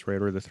orchestrators,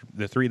 right, or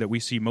the three that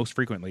we see most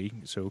frequently,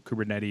 so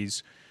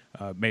Kubernetes,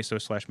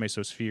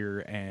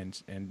 Mesos/Mesosphere,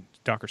 and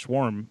Docker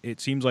Swarm, it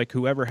seems like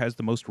whoever has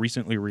the most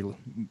recent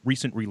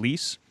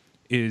release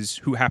is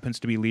who happens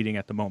to be leading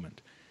at the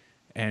moment.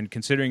 And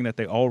considering that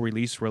they all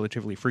release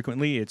relatively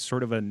frequently, it's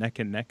sort of a neck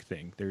and neck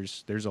thing.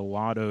 There's a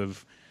lot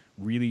of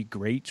really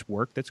great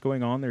work that's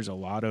going on. There's a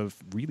lot of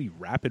really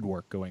rapid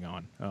work going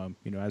on.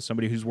 As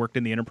somebody who's worked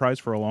in the enterprise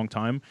for a long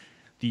time,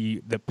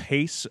 the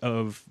pace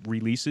of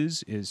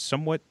releases is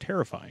somewhat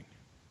terrifying.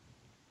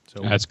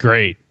 So that's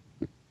great.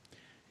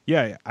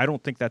 Yeah, I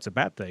don't think that's a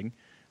bad thing.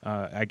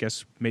 I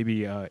guess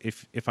maybe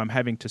if I'm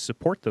having to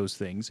support those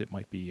things, it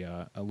might be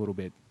a little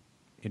bit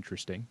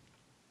interesting.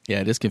 Yeah,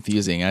 it is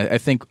confusing. I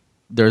think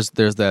there's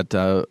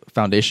that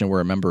foundation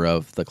we're a member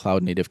of, the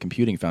Cloud Native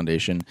Computing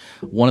Foundation.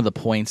 One of the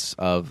points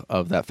of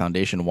that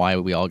foundation, why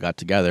we all got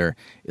together,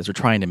 is we're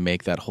trying to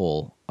make that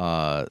whole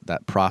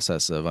that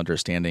process of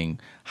understanding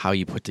how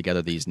you put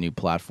together these new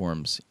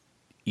platforms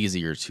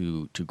easier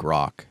to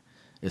grok,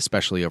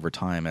 especially over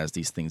time as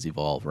these things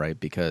evolve, right?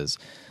 Because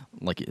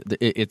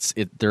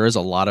there is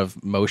a lot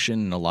of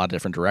motion in a lot of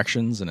different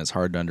directions, and it's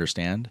hard to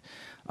understand.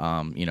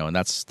 And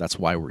that's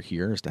why we're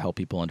here, is to help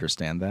people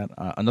understand that.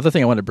 Another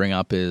thing I want to bring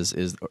up is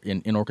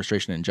in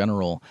orchestration in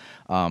general.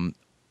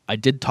 I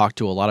did talk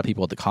to a lot of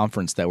people at the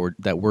conference that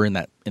were in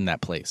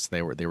that place.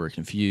 They were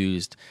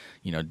confused.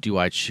 Do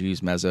I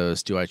choose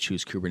Mesos? Do I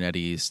choose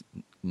Kubernetes?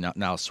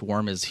 Now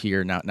Swarm is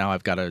here. Now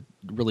I've got to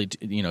really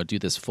do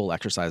this full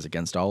exercise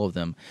against all of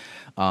them.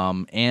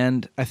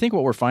 And I think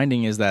what we're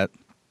finding is that,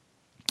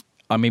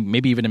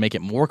 maybe even to make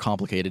it more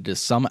complicated,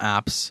 is some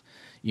apps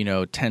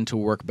tend to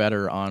work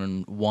better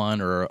on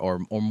one or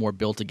more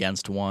built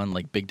against one.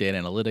 Like big data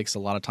analytics, a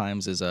lot of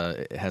times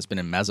has been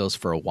in Mesos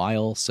for a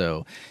while,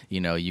 so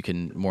you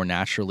can more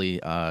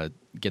naturally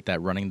get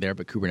that running there.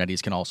 But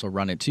Kubernetes can also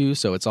run it too.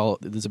 So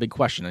there's a big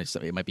question.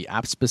 It might be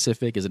app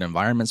specific. Is it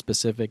environment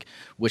specific?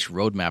 Which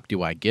roadmap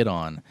do I get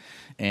on?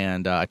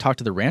 And I talked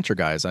to the Rancher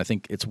guys. I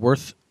think it's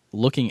worth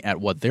looking at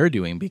what they're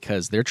doing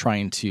because they're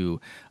trying to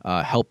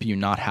help you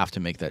not have to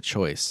make that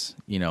choice,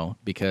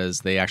 because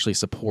they actually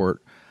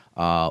support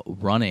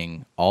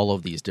running all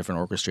of these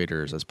different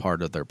orchestrators as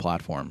part of their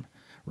platform,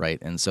 right?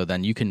 And so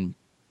then you can,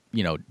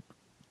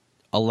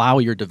 allow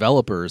your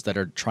developers that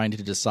are trying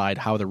to decide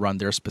how to run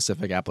their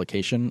specific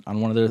application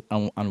on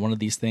one of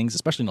these things,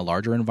 especially in a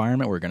larger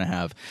environment.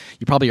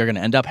 You probably are going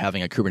to end up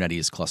having a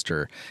Kubernetes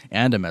cluster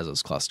and a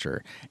Mesos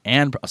cluster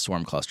and a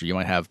Swarm cluster. You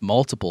might have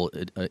multiple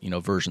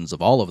versions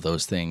of all of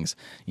those things.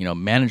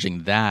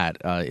 Managing that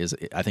is,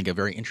 I think, a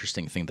very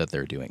interesting thing that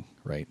they're doing,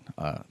 right?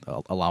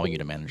 Allowing you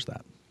to manage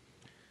that.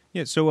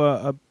 Yeah. So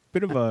a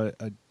bit of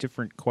a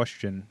different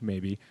question,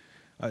 maybe.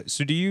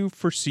 So do you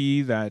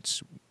foresee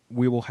that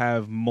we will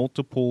have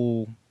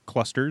multiple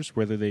clusters,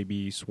 whether they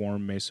be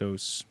Swarm,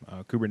 Mesos,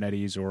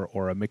 Kubernetes,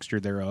 or a mixture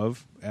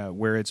thereof,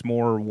 where it's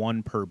more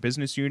one per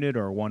business unit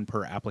or one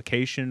per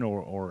application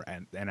or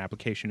an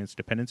application its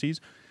dependencies?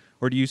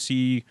 Or do you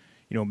see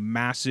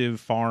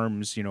massive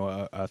farms, a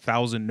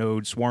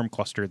 1,000-node Swarm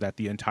cluster that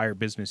the entire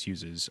business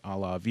uses, a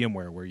la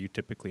VMware, where you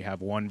typically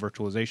have one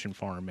virtualization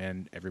farm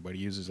and everybody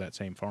uses that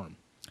same farm?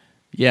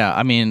 Yeah,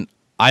 I mean,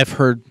 I've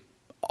heard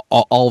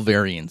all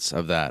variants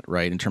of that,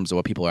 right, in terms of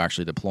what people are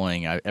actually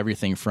deploying.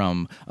 Everything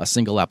from a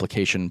single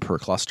application per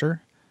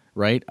cluster,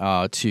 right,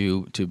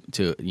 to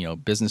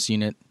business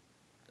unit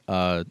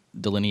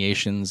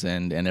delineations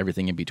and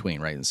everything in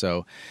between, right? And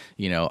so,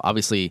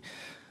 obviously,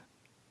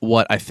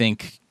 what I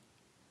think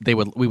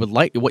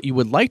what you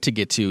would like to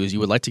get to is you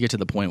would like to get to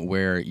the point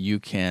where you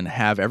can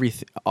have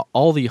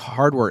all the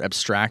hardware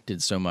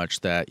abstracted so much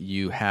that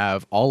you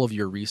have all of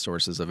your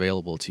resources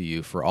available to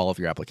you for all of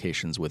your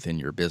applications within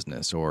your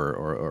business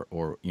or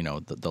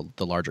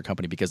the larger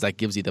company, because that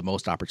gives you the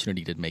most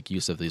opportunity to make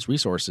use of these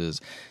resources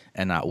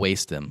and not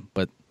waste them.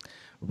 But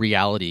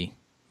reality,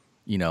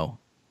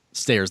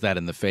 stares that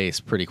in the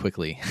face pretty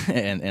quickly,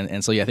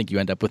 and so I think you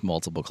end up with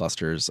multiple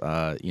clusters,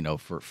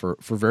 for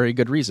very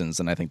good reasons,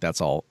 and I think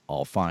that's all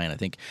fine. I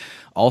think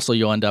also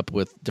you'll end up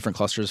with different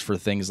clusters for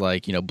things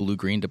like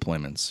blue-green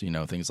deployments,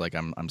 things like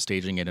I'm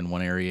staging it in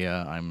one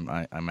area,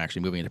 I'm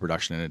actually moving into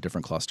production in a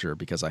different cluster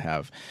because I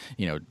have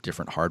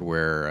different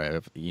hardware, I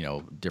have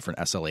different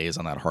SLAs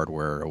on that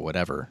hardware or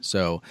whatever.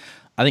 So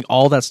I think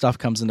all that stuff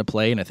comes into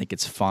play, and I think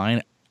it's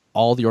fine.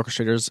 All the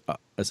orchestrators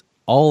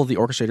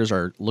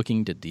are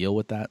looking to deal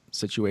with that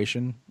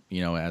situation,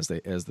 as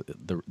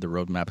the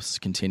roadmaps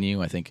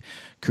continue. I think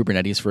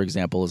Kubernetes, for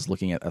example, is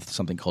looking at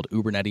something called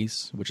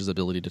Ubernetes, which is the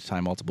ability to tie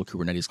multiple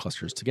Kubernetes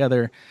clusters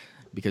together,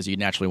 because you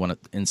naturally want to,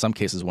 in some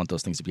cases, want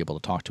those things to be able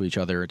to talk to each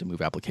other, to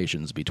move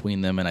applications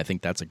between them. And I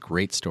think that's a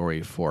great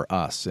story for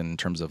us in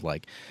terms of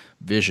like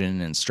vision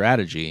and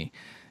strategy,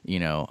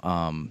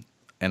 and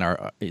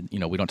our,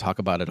 we don't talk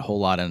about it a whole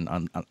lot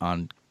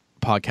on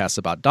podcasts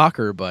about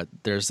Docker, but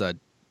there's a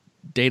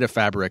data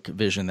fabric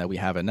vision that we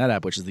have at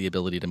NetApp, which is the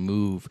ability to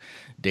move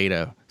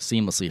data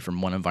seamlessly from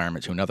one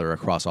environment to another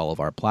across all of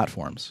our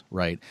platforms,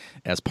 right,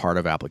 as part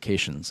of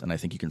applications. And I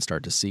think you can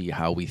start to see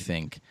how we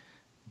think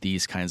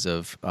these kinds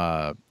of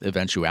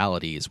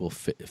eventualities will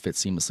fit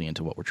seamlessly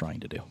into what we're trying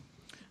to do.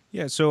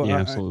 Yeah, so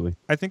absolutely.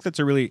 I think that's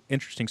a really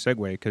interesting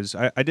segue, because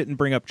I didn't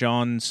bring up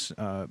John's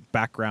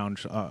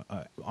background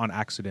on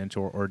accident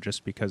or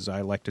just because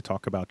I like to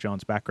talk about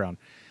John's background.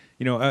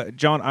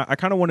 John, I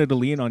kind of wanted to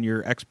lean on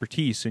your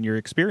expertise and your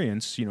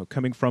experience,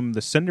 coming from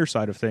the sender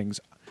side of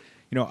things.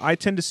 I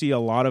tend to see a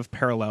lot of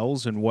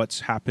parallels in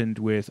what's happened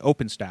with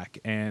OpenStack,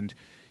 and,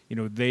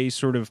 they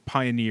sort of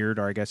pioneered,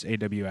 or I guess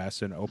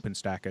AWS and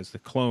OpenStack as the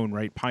clone,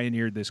 right,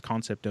 pioneered this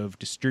concept of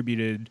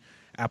distributed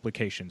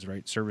applications,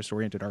 right,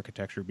 service-oriented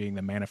architecture being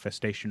the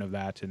manifestation of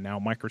that, and now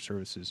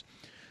microservices.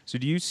 So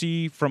do you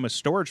see, from a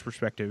storage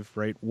perspective,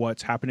 right,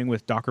 what's happening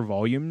with Docker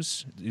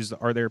volumes?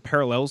 Are there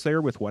parallels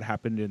there with what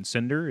happened in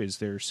Cinder? Is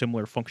there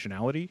similar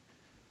functionality?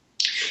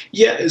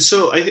 Yeah,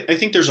 so I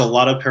think there's a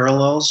lot of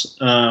parallels,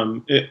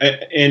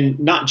 and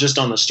not just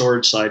on the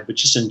storage side, but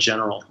just in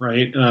general,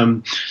 right?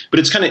 But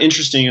it's kind of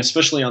interesting,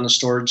 especially on the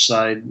storage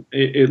side,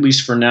 at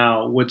least for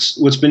now.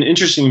 What's been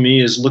interesting to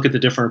me is look at the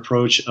different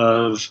approach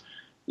of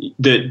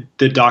that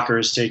Docker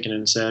has taken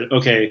and said,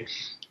 okay,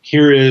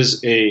 here is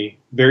a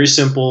very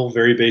simple,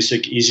 very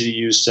basic, easy to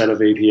use set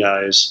of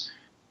APIs,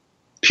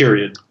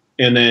 period.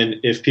 And then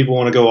if people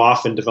want to go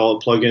off and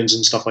develop plugins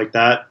and stuff like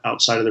that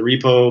outside of the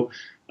repo,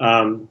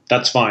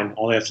 that's fine.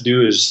 All they have to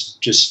do is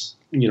just,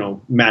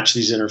 match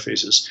these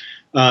interfaces.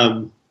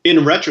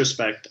 In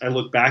retrospect, I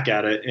look back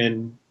at it,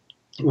 and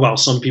while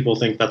some people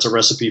think that's a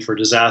recipe for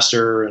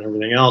disaster and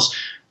everything else,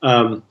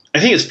 I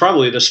think it's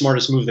probably the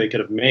smartest move they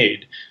could have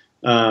made.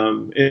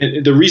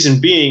 And the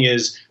reason being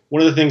is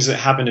one of the things that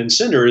happened in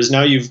Cinder is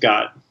now you've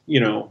got,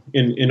 in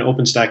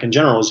OpenStack in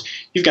general, is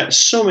you've got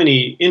so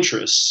many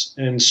interests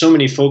and so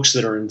many folks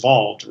that are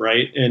involved,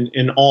 right?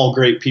 And all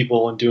great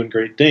people and doing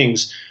great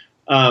things.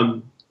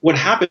 What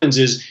happens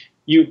is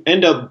you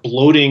end up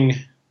bloating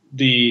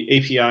the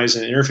APIs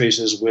and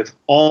interfaces with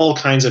all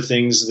kinds of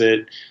things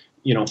that,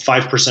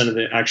 5% of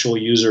the actual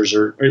users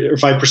or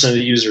 5% of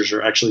the users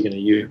are actually going to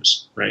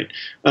use, right?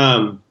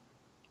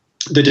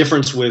 the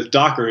difference with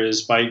Docker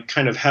is by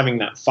kind of having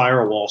that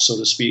firewall, so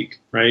to speak,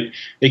 right?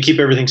 They keep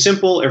everything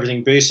simple,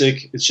 everything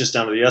basic. It's just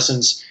down to the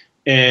essence.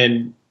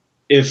 And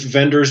if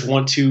vendors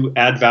want to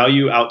add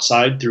value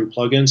outside through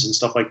plugins and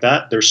stuff like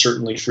that, they're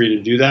certainly free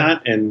to do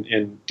that,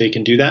 and they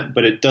can do that.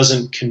 But it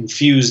doesn't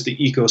confuse the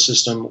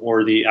ecosystem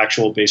or the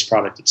actual base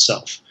product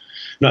itself.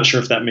 I'm not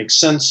sure if that makes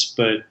sense,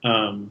 but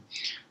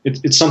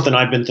it's something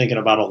I've been thinking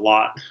about a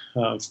lot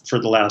for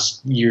the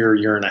last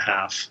year and a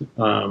half.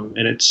 And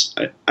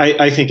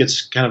I think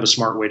it's kind of a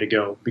smart way to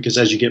go, because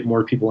as you get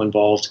more people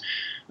involved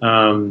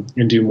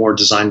and do more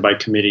design by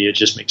committee, it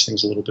just makes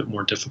things a little bit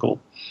more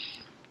difficult.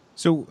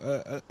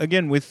 So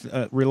again, with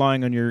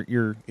relying on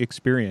your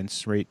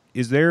experience, right?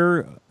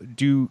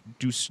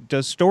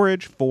 Does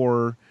storage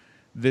for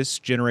this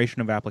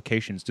generation of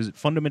applications, does it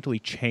fundamentally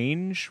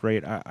change,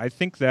 right? I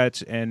think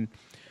that, and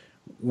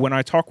when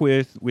I talk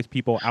with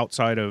people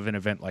outside of an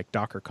event like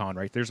DockerCon,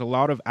 right, there's a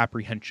lot of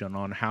apprehension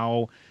on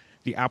how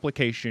the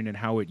application and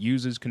how it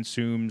uses,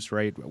 consumes,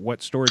 right,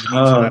 what storage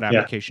means for that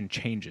application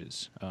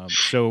changes.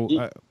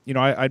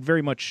 I'd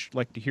very much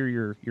like to hear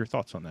your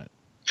thoughts on that.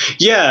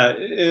 Yeah,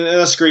 and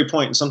that's a great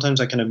point. And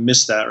sometimes I kind of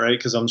miss that, right?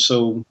 Because I'm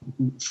so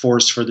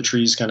forest for the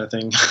trees kind of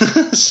thing.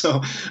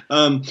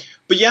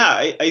 But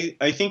yeah,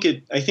 I think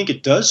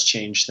it does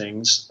change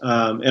things,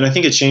 and I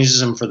think it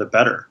changes them for the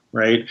better,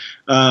 right?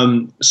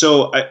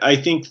 So I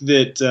think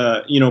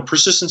that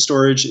persistent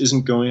storage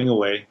isn't going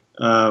away.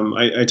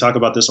 I talk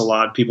about this a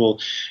lot.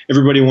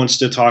 Everybody wants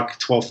to talk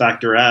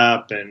 12-factor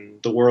app and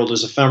the world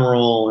is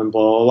ephemeral and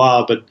blah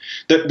blah blah. But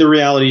the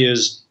reality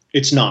is,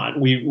 it's not.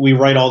 We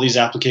write all these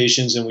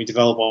applications and we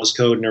develop all this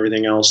code and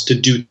everything else to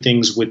do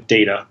things with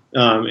data.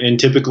 And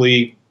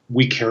typically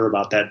we care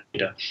about that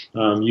data.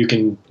 You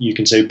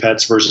can say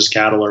pets versus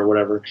cattle or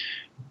whatever.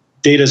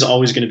 Data is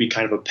always going to be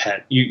kind of a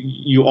pet.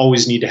 You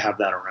always need to have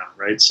that around,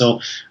 right? So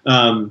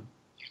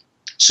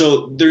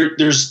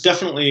there's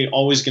definitely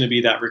always going to be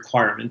that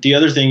requirement. The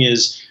other thing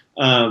is,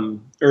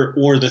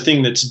 or the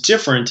thing that's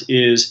different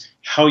is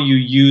how you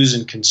use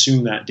and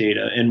consume that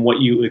data and what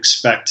you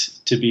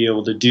expect to be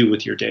able to do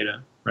with your data,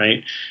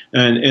 right?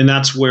 And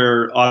that's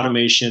where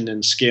automation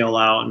and scale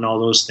out and all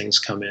those things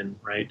come in,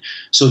 right?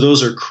 So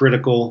those are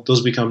critical.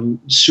 Those become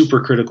super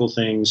critical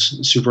things,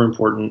 super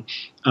important.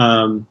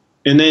 And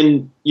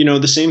then,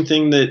 the same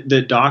thing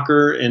that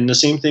Docker and the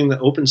same thing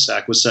that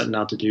OpenStack was setting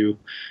out to do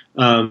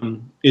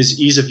is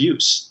ease of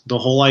use. The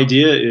whole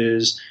idea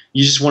is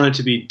you just want it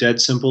to be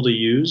dead simple to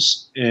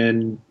use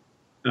and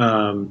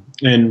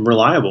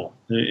reliable,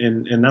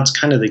 and that's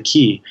kind of the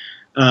key.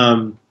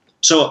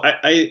 So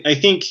I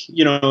think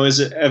as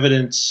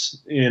evidence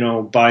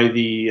by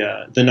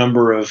the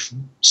number of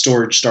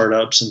storage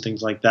startups and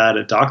things like that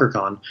at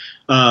DockerCon,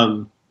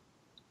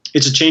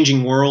 it's a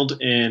changing world,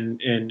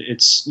 and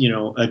it's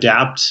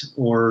adapt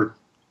or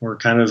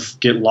kind of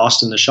get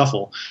lost in the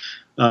shuffle.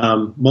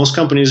 Most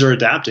companies are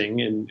adapting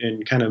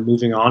and kind of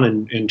moving on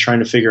and trying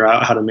to figure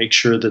out how to make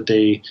sure that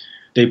they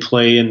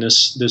play in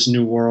this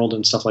new world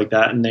and stuff like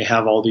that, and they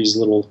have all these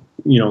little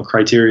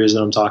criteria that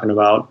I'm talking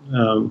about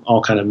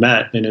all kind of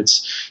met, and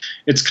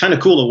it's kind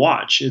of cool to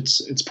watch.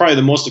 It's probably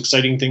the most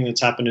exciting thing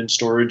that's happened in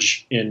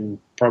storage in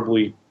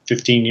probably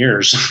 15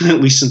 years,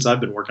 at least since I've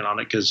been working on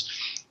it, because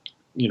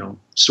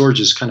storage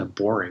is kind of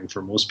boring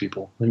for most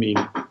people. I mean,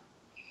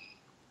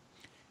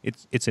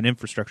 it's an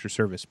infrastructure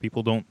service.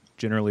 People don't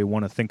generally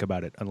want to think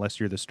about it unless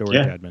you're the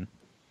storage admin.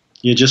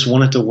 You just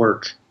want it to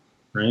work,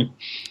 right?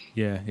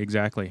 Yeah,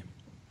 exactly.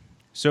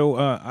 So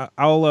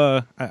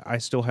I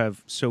still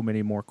have so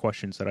many more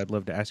questions that I'd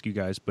love to ask you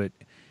guys, but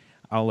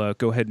I'll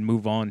go ahead and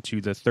move on to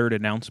the third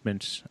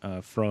announcement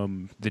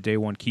from the day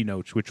one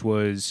keynote, which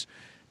was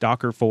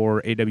Docker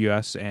for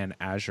AWS and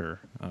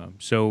Azure.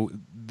 So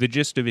the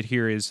gist of it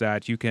here is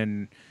that you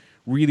can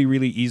really,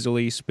 really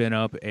easily spin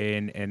up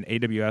an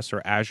AWS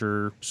or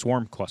Azure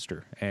Swarm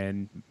cluster,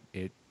 and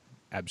it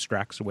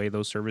abstracts away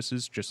those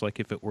services just like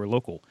if it were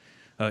local.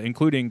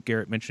 Including,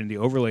 Garrett mentioned the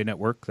overlay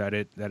network that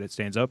it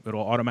stands up.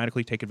 It'll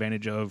automatically take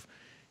advantage of,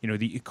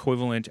 the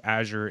equivalent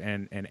Azure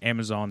and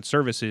Amazon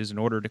services in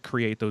order to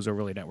create those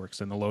overlay networks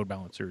and the load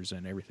balancers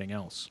and everything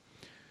else.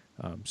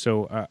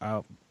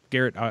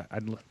 Garrett,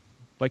 I'd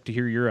like to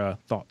hear your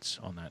thoughts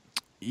on that.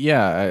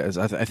 Yeah,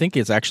 I think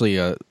it's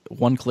actually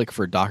one click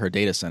for Docker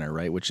Data Center,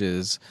 right? Which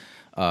is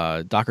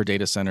Docker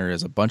Data Center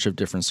is a bunch of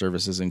different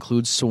services. It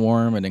includes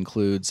Swarm, it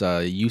includes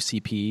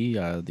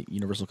UCP, the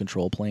Universal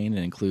Control Plane,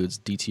 it includes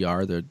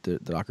DTR, the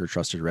Docker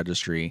Trusted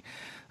Registry,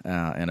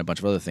 and a bunch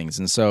of other things.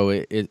 And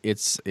so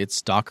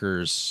it's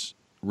Docker's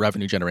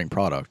revenue generating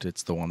product.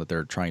 It's the one that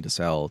they're trying to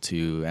sell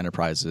to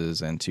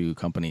enterprises and to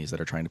companies that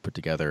are trying to put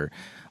together,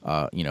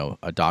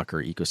 a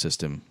Docker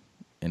ecosystem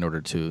in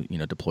order to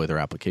deploy their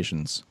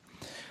applications.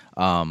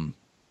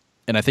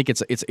 And I think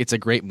it's a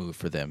great move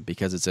for them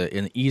because it's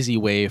an easy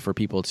way for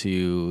people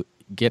to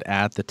get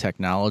at the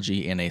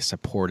technology in a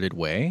supported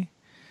way,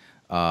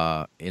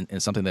 in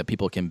something that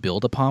people can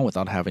build upon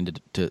without having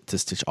to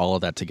stitch all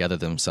of that together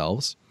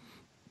themselves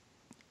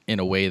in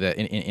a way that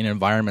in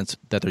environments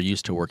that they're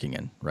used to working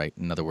in, right?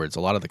 In other words,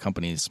 a lot of the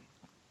companies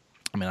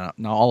I mean,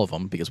 not all of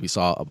them, because we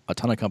saw a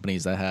ton of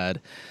companies that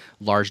had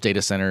large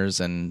data centers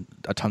and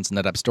a tons of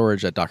NetApp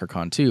storage at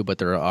DockerCon too. But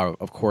there are,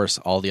 of course,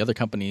 all the other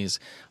companies,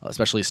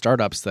 especially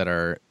startups that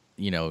are,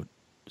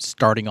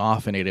 starting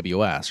off in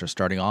AWS or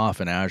starting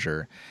off in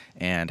Azure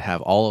and have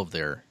all of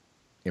their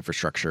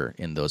infrastructure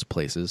in those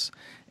places.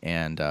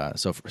 And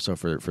so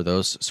for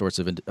those sorts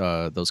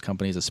of those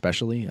companies,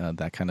 especially,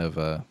 that kind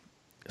of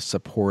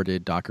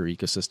supported Docker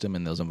ecosystem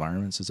in those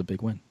environments is a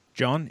big win.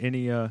 John,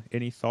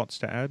 any thoughts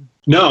to add?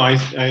 No, I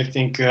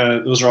think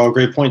those are all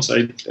great points.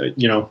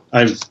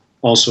 I've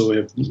also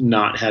have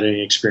not had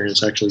any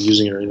experience actually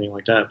using it or anything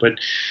like that. But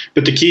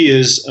the key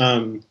is,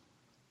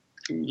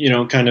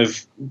 kind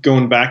of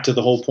going back to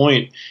the whole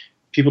point,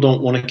 people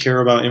don't want to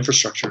care about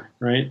infrastructure,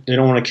 right? They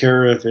don't want to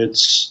care if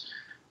it's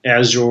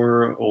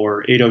Azure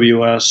or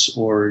AWS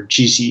or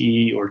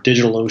GCE or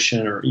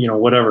DigitalOcean or,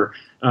 whatever,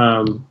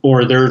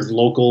 or their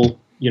local,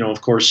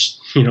 of course,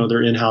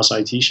 their in-house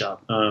IT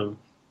shop.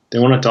 They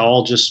want it to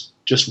all just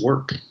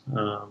work.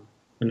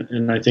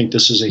 And I think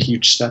this is a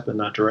huge step in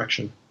that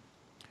direction.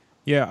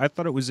 Yeah, I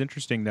thought it was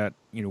interesting that,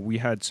 we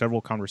had several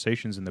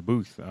conversations in the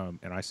booth,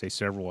 and I say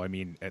several, I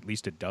mean at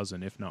least a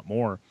dozen, if not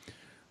more,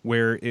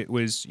 where it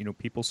was,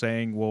 people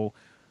saying, well,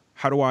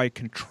 how do I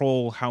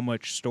control how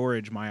much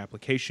storage my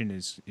application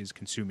is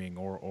consuming,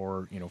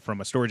 or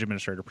from a storage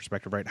administrator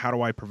perspective, right? How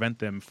do I prevent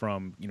them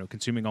from,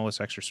 consuming all this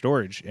extra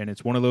storage? And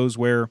it's one of those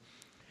where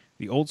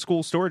the old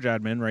school storage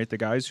admin, right, the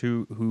guys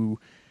who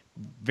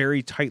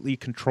very tightly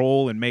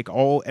control and make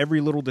every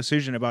little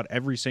decision about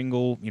every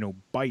single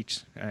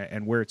byte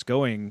and where it's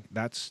going,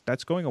 that's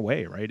going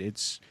away, right?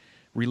 It's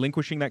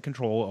relinquishing that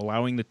control,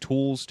 allowing the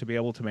tools to be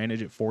able to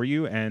manage it for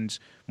you, and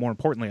more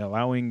importantly,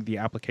 allowing the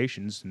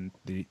applications and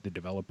the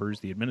developers,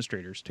 the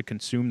administrators, to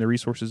consume the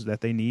resources that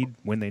they need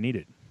when they need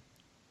it.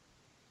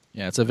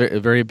 Yeah, it's a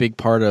very big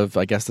part of,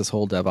 I guess, this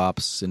whole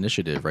DevOps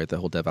initiative, right? The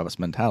whole DevOps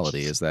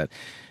mentality is that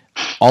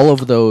all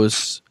of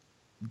those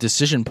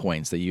decision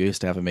points that you used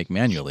to have to make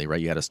manually,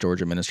 right? You had a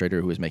storage administrator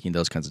who was making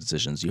those kinds of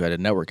decisions. You had a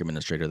network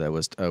administrator that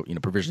was,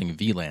 provisioning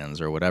VLANs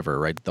or whatever,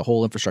 right? The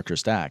whole infrastructure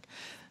stack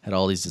had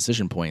all these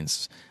decision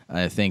points. And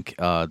I think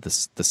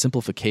the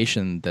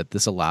simplification that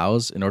this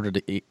allows, in order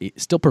to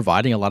still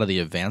providing a lot of the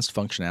advanced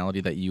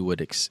functionality that you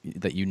would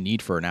that you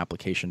need for an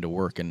application to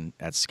work and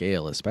at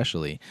scale,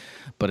 especially,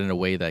 but in a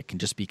way that can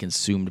just be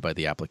consumed by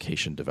the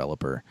application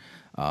developer,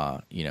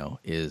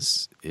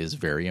 is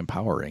very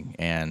empowering,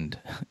 and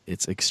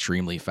it's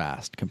extremely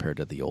fast compared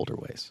to the older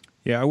ways.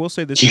 Yeah, I will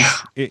say this.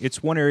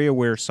 It's one area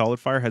where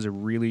SolidFire has a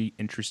really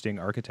interesting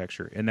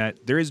architecture in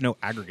that there is no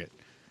aggregate,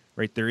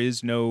 right? There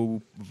is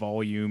no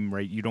volume,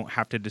 right? You don't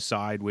have to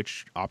decide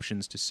which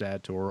options to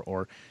set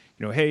or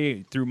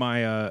hey, through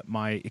my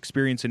my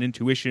experience and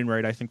intuition,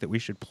 right, I think that we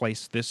should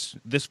place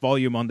this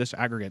volume on this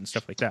aggregate and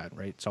stuff like that,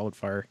 right?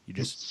 SolidFire, you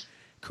just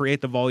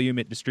create the volume,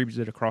 it distributes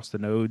it across the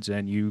nodes,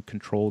 and you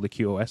control the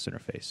QoS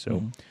interface.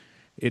 So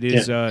it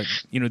is,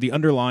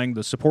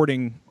 the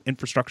supporting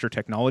infrastructure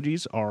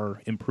technologies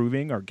are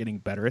improving, are getting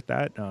better at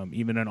that.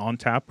 Even in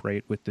ONTAP,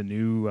 right, with the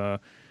new, what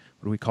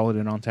do we call it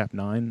in ONTAP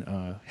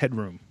 9?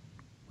 Headroom,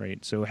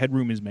 right? So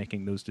Headroom is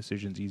making those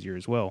decisions easier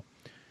as well.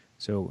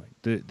 So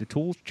the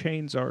tool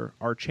chains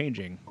are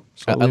changing.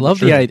 I love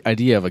the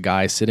idea of a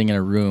guy sitting in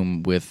a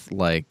room with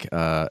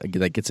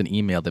that gets an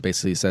email that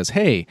basically says,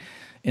 hey,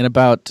 in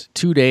about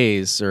 2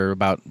 days or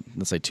about,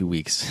 let's say 2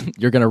 weeks,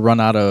 you're going to run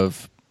out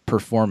of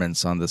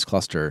performance on this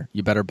cluster.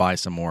 You better buy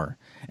some more.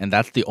 And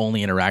that's the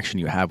only interaction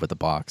you have with the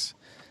box.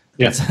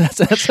 Yeah.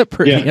 That's a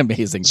pretty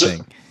amazing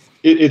thing.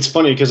 It's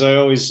funny because I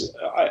always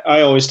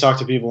talk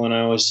to people and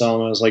I always tell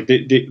them, I was like,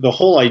 the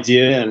whole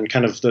idea and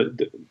kind of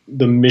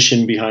the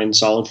mission behind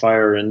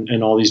SolidFire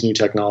and all these new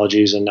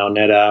technologies and now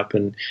NetApp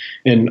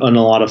and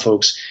a lot of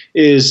folks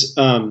is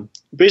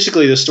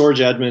basically the storage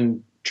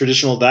admin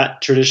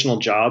traditional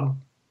job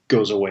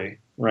goes away,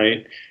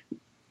 right?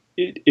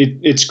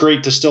 It's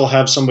great to still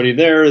have somebody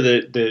there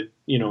that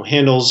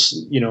handles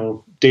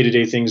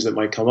day-to-day things that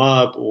might come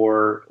up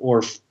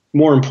or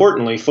more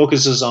importantly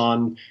focuses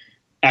on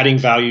adding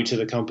value to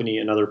the company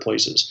in other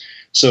places.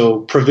 So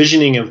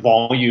provisioning a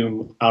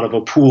volume out of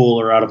a pool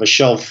or out of a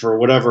shelf or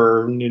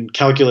whatever and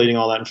calculating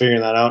all that and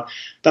figuring that out,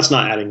 that's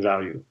not adding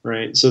value,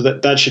 right? So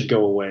that should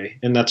go away,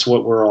 and that's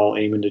what we're all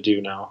aiming to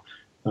do now.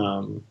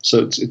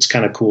 So it's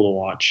kind of cool to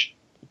watch.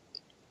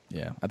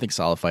 Yeah, I think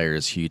SolidFire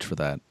is huge for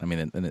that. I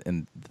mean,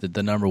 and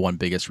the number one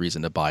biggest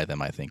reason to buy them,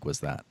 I think,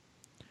 was that.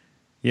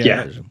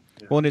 Yeah.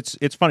 Well, and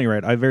it's funny,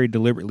 right? I very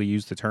deliberately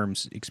use the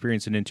terms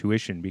experience and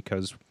intuition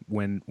because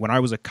when I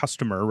was a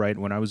customer, right,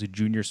 when I was a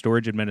junior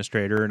storage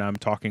administrator and I'm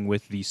talking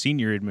with the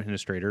senior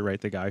administrator,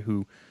 right, the guy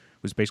who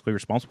was basically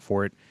responsible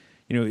for it,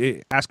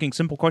 asking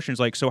simple questions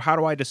like, so how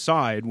do I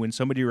decide when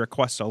somebody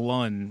requests a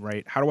LUN,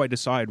 right? How do I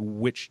decide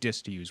which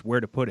disk to use,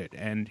 where to put it?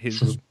 And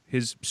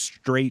his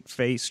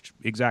straight-faced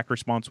exact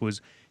response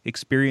was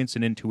experience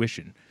and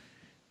intuition.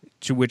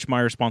 To which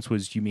my response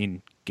was, you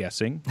mean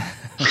guessing?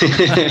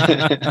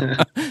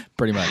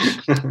 Pretty much.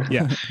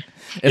 Yeah.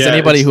 As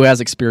anybody who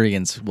has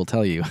experience will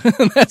tell you,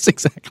 that's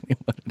exactly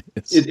what it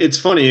it's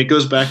funny. It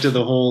goes back to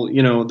the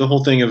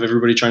whole thing of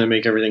everybody trying to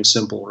make everything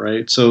simple,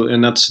 right? So,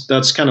 and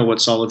that's kind of what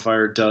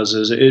SolidFire does,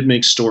 is it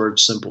makes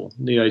storage simple.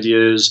 The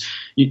idea is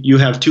you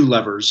have two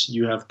levers.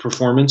 You have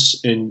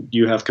performance and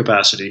you have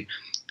capacity.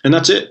 And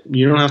that's it.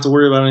 You don't have to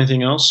worry about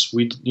anything else.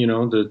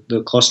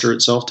 The cluster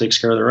itself takes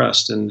care of the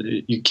rest,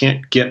 and you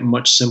can't get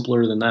much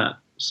simpler than that.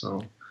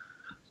 So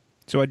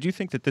I do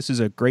think that this is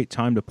a great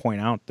time to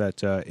point out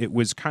that it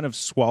was kind of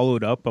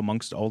swallowed up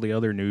amongst all the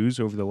other news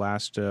over the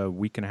last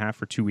week and a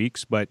half or 2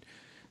 weeks, but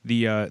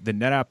the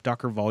NetApp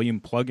Docker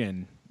Volume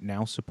plugin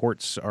now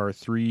supports our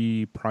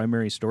 3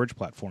 primary storage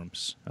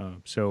platforms.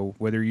 So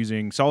whether you're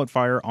using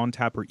SolidFire,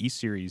 ONTAP, or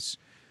E-Series,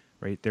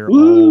 right, they're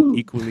all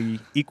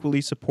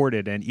equally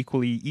supported and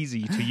equally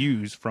easy to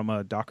use from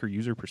a Docker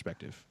user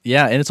perspective.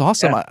 Yeah, and it's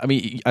awesome. Yeah. I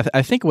mean,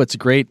 I think what's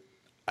great,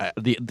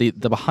 the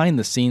behind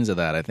the scenes of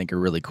that, I think, are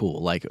really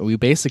cool. Like, we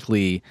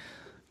basically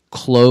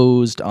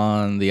closed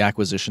on the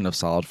acquisition of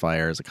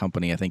SolidFire as a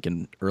company, I think,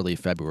 in early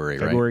February,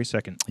 right? February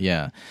 2nd.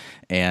 Yeah,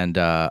 and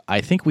I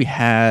think we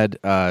had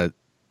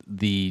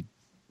the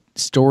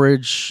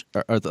storage,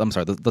 the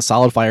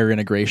SolidFire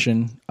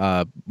integration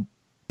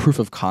proof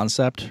of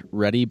concept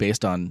ready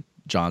based on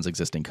John's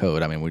existing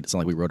code. I mean, it's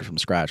not like we wrote it from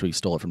scratch. We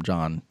stole it from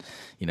John,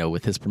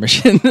 with his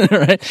permission,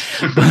 right?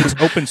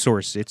 It's open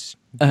source. It's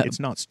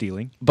not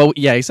stealing. But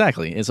yeah,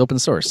 exactly. It's open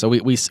source. So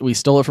we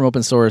stole it from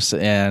open source,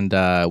 and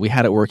we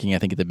had it working, I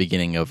think, at the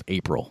beginning of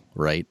April,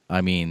 right? I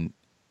mean,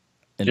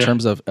 in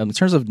terms of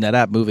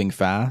NetApp moving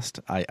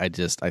fast, I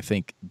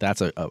think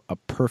that's a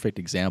perfect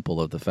example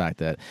of the fact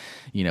that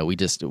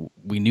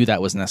we knew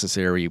that was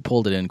necessary. We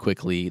pulled it in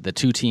quickly. The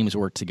two teams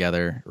worked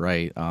together,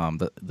 right?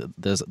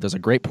 There's a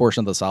great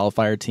portion of the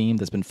SolidFire team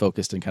that's been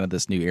focused in kind of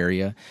this new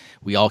area.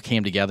 We all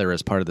came together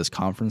as part of this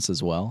conference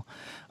as well,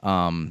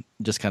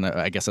 just kind of,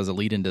 I guess, as a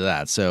lead into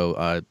that.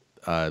 So.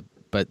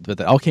 But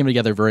they all came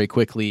together very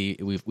quickly.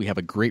 We have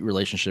a great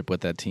relationship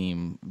with that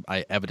team,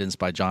 evidenced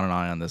by John and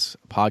I on this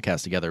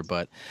podcast together.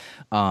 But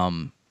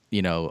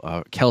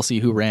Kelsey,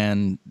 who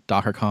ran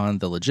DockerCon,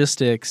 the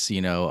logistics,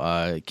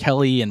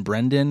 Kelly and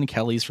Brendan.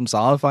 Kelly's from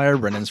SolidFire,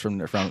 Brendan's from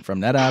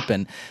NetApp,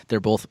 and they're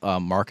both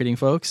marketing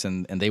folks,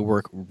 and they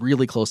work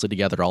really closely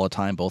together all the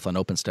time, both on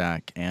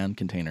OpenStack and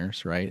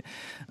containers, right?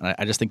 And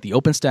I just think the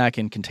OpenStack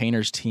and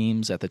containers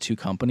teams at the two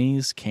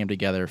companies came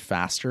together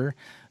faster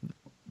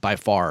by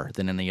far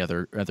than any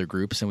other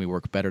groups, and we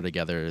work better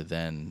together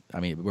than,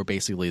 we're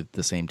basically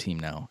the same team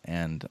now,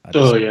 and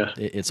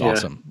it's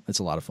awesome. It's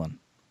a lot of fun.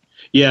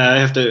 Yeah, I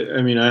have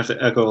to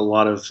echo a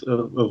lot of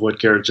what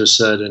Garrett just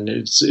said, and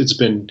it's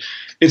been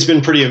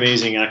pretty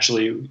amazing,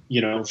 actually.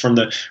 From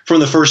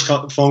the first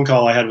phone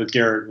call I had with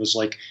Garrett, was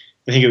like,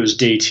 I think it was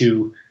day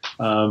 2,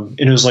 and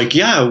it was like,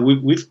 yeah,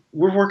 we're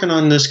working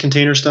on this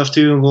container stuff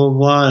too, and blah blah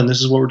blah, and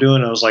this is what we're doing.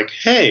 And I was like,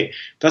 hey,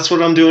 that's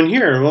what I'm doing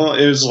here. Well,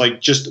 it was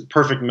like just a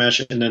perfect mesh,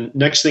 and then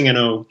next thing I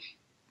know,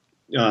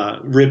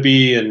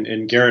 Rippy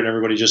and Garrett and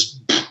everybody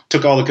just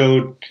took all the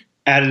code,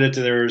 added it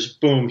to theirs.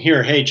 Boom,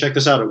 here, hey, check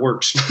this out, it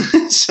works.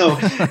 So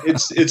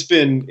it's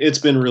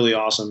been really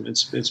awesome.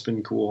 It's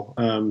been cool.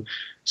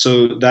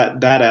 So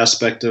that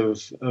aspect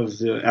of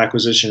the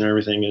acquisition and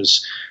everything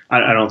is,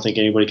 I don't think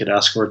anybody could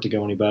ask for it to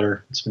go any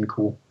better. It's been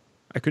cool.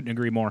 I couldn't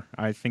agree more.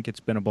 I think it's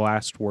been a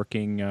blast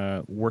working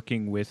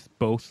with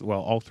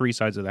all 3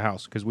 sides of the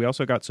house, because we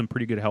also got some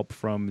pretty good help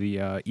from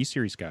the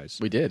E-Series guys.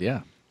 We did,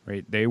 yeah.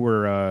 Right, they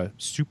were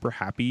super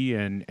happy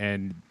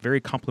and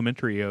very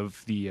complimentary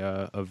of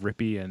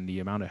Rippy and the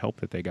amount of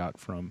help that they got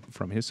from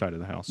his side of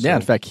the house. Yeah, so,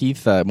 in fact,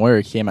 Keith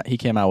Moyer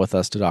came out with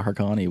us to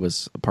DockerCon. He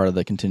was a part of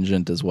the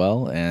contingent as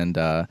well, and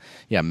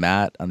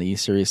Matt on the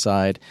E-Series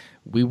side.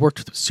 We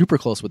worked super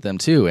close with them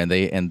too, and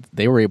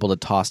they were able to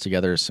toss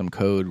together some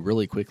code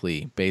really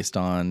quickly based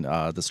on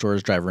the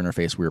storage driver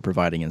interface we were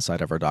providing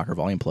inside of our Docker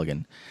Volume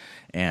plugin,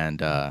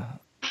 and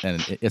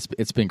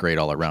it's been great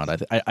all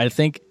around. I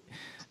think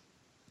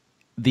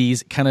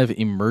these kind of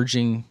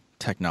emerging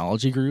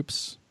technology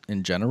groups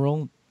in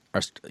general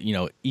are,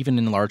 even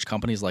in large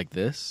companies like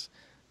this,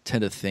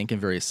 tend to think in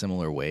very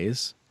similar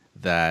ways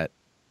that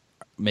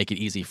make it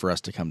easy for us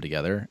to come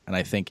together. And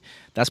I think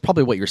that's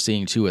probably what you're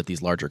seeing too at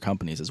these larger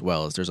companies as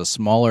well, is there's a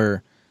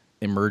smaller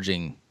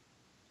emerging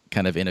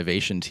kind of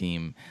innovation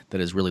team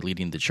that is really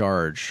leading the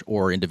charge,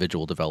 or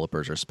individual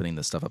developers are spinning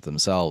this stuff up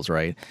themselves,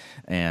 right?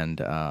 And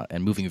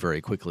moving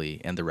very quickly,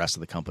 and the rest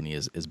of the company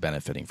is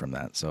benefiting from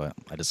that. So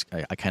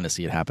I kind of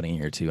see it happening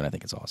here too, and I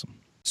think it's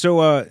awesome. So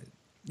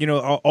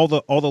all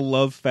the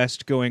love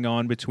fest going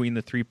on between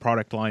the 3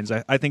 product lines,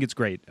 I think it's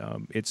great.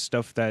 It's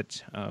stuff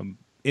that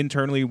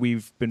internally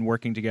we've been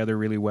working together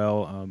really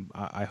well.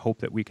 I hope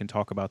that we can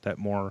talk about that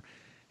more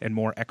and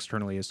more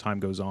externally as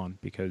time goes on,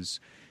 because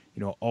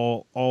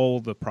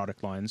all the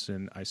product lines,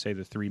 and I say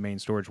the 3 main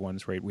storage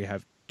ones, right? We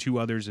have 2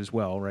 others as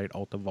well, right?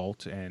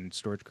 AltaVault and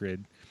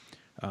StorageGrid.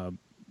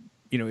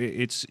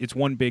 It's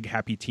one big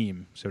happy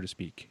team, so to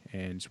speak,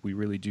 and we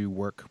really do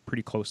work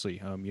pretty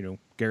closely.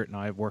 Garrett and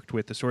I have worked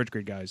with the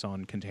StorageGrid guys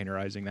on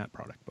containerizing that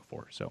product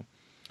before, so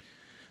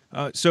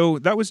So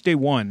that was day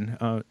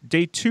one.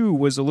 Day two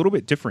was a little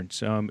bit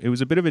different. It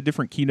was a bit of a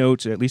different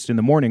keynote, at least in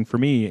the morning for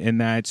me, in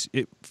that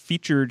it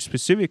featured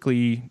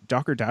specifically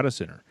Docker Data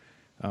Center.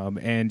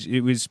 And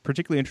it was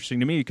particularly interesting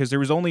to me because there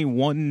was only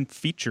one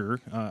feature,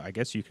 I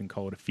guess you can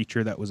call it a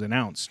feature, that was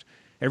announced.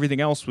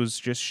 Everything else was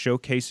just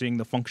showcasing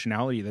the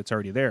functionality that's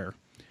already there.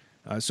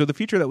 So the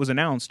feature that was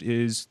announced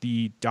is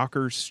the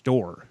Docker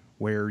Store,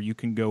 where you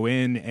can go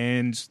in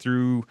and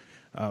through...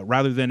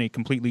 rather than a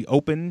completely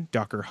open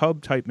Docker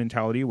Hub type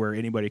mentality where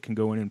anybody can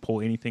go in and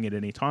pull anything at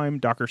any time,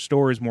 Docker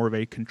Store is more of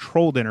a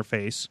controlled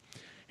interface,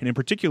 and in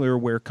particular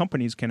where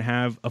companies can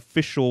have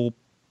official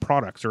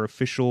products or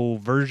official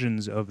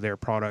versions of their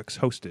products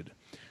hosted.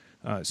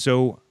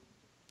 So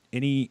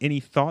any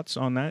thoughts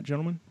on that,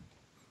 gentlemen?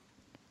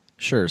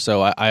 Sure.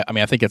 So I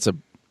mean, I think it's a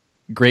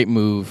great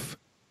move.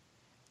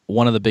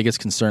 One of the biggest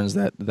concerns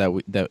that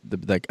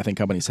I think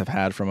companies have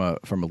had from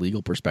a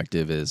legal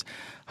perspective is,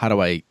 how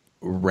do I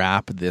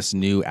wrap this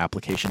new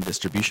application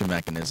distribution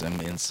mechanism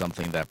in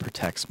something that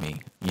protects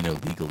me,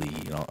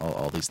 legally,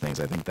 all these things.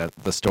 I think that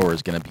the store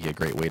is going to be a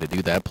great way to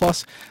do that.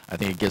 Plus, I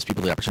think it gives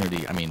people the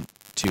opportunity,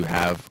 to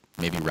have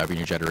maybe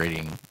revenue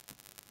generating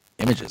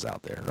images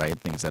out there, right?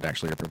 Things that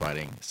actually are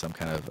providing some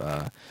kind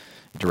of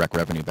direct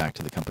revenue back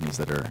to the companies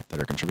that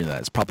are contributing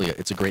to that.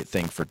 It's a great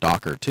thing for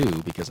Docker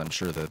too, because I'm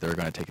sure that they're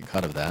going to take a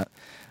cut of that,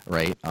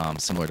 right?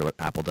 Similar to what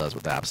Apple does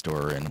with the App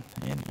Store and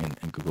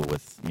Google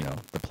with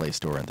the Play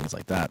Store and things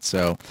like that.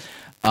 So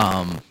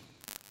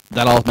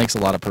that all makes a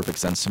lot of perfect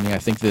sense to me. I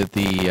think that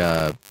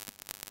the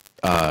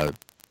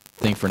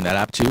thing for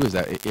NetApp too is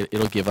that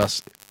it'll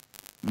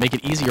make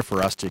it easier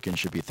for us to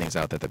contribute things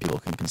out that people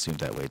can consume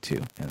that way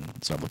too, and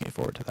so I'm looking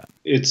forward to that.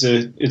 It's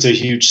a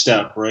huge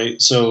step,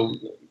 right? So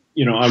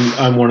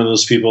I'm one of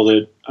those people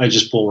that I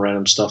just pull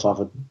random stuff off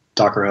of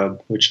Docker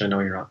Hub, which I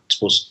know you're not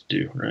supposed to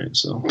do, right?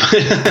 So,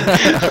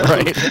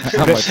 right.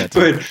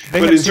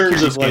 But in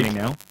terms of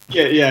now.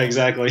 Yeah,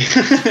 exactly.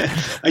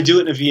 I do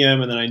it in a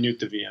VM and then I nuke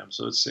the VM,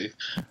 so it's safe.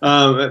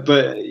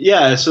 But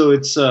yeah, so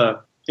it's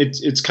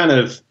kind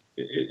of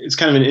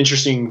an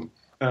interesting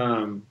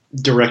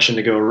direction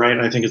to go, right?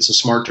 And I think it's a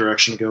smart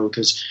direction to go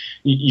because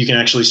you can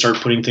actually start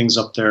putting things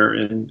up there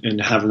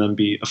and having them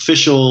be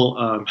official,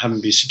 having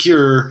them be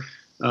secure.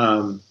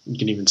 You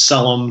can even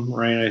sell them,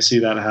 right? I see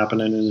that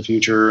happening in the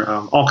future,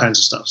 all kinds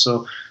of stuff.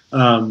 So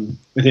I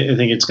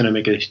think it's going to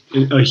make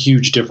a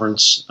huge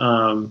difference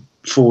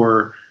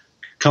for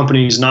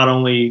companies, not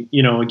only,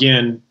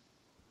 again,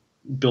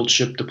 build,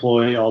 ship,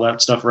 deploy, all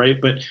that stuff, right?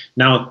 But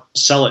now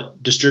sell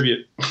it,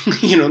 distribute,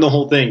 the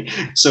whole thing.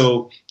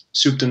 So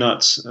soup to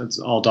nuts, it's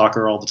all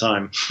Docker all the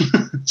time.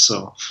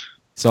 So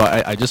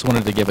I just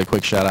wanted to give a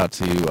quick shout out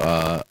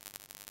to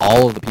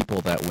all of the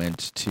people that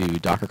went to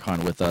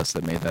DockerCon with us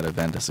that made that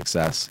event a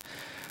success.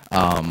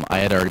 I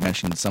had already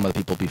mentioned some of the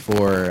people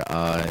before,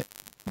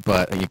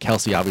 but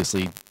Kelsey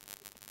obviously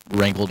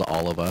wrangled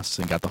all of us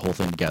and got the whole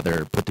thing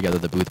together, put together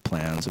the booth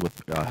plans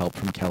with help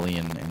from Kelly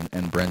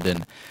and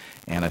Brendan,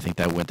 and I think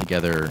that went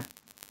together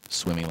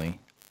swimmingly.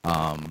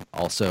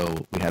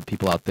 Also, we had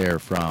people out there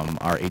from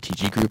our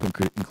ATG group,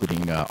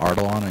 including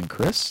Ardalon and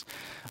Chris.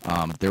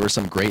 There were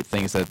some great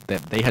things that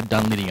they had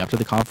done leading up to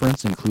the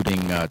conference,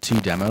 including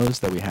 2 demos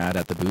that we had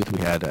at the booth.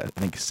 We had, I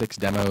think, 6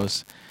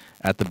 demos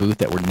at the booth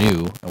that were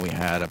new, and we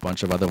had a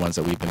bunch of other ones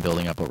that we've been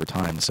building up over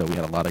time. So we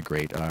had a lot of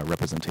great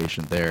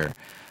representation there.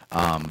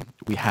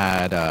 We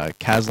had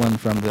Caslin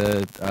from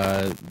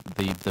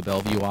the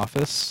Bellevue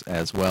office,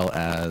 as well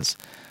as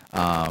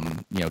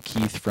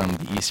Keith from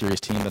the E-Series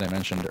team that I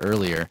mentioned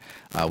earlier.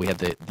 We had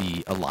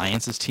the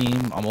alliances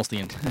team, almost the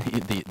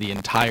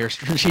entire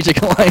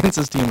strategic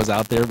alliances team was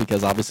out there,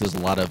 because obviously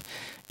there's a lot of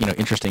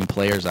interesting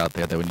players out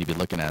there that we need to be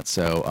looking at.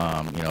 So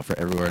for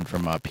everyone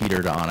from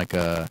Peter to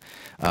Annika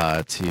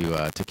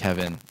to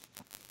Kevin,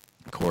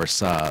 of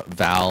course,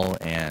 Val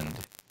and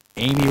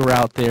Amy were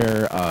out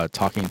there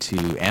talking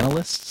to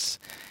analysts.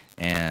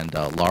 And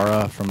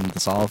Laura from the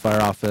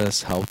SolidFire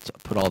office helped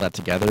put all that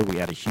together. We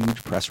had a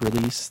huge press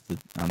release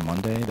on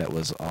Monday that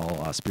was all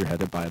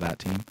spearheaded by that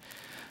team.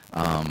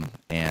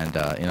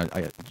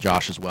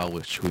 Josh as well,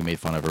 which we made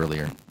fun of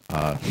earlier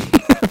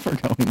for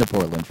going to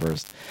Portland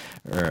first,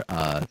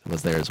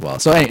 was there as well.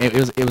 So anyway,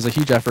 it was a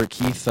huge effort.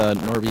 Keith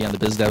Norby on the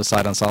BizDev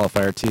side on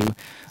SolidFire too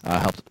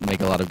helped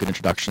make a lot of good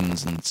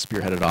introductions and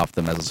spearheaded off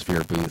the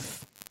Mesosphere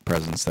booth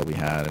presence that we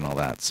had and all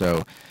that.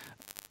 So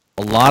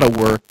a lot of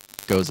work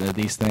goes into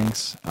these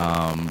things,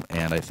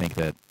 and I think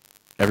that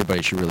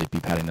everybody should really be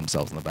patting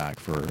themselves on the back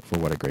for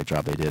what a great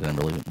job they did, and I'm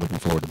really looking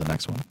forward to the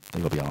next one. I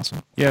think it'll be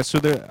awesome. Yeah, so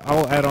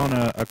I'll add on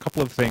a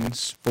couple of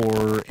things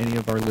for any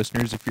of our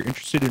listeners. If you're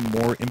interested in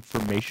more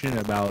information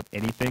about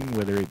anything,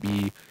 whether it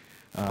be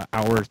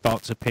our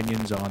thoughts,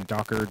 opinions on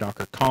Docker,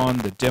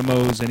 DockerCon, the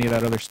demos, any of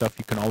that other stuff,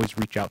 you can always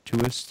reach out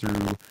to us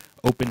through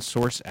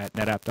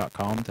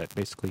opensource@netapp.com. That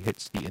basically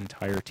hits the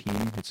entire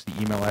team. It's the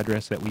email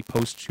address that we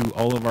post to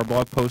all of our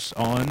blog posts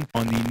on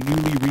the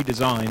newly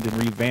redesigned and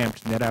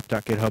revamped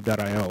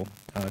netapp.github.io.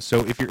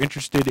 So if you're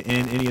interested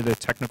in any of the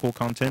technical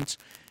content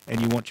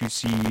and you want to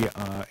see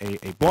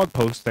a blog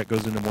post that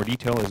goes into more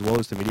detail as well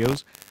as the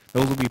videos,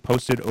 those will be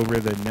posted over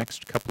the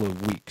next couple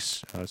of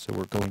weeks. So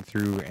we're going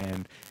through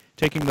and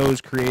taking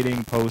those,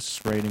 creating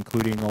posts, right,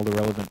 including all the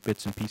relevant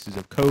bits and pieces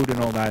of code and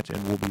all that,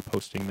 and we'll be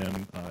posting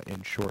them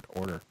in short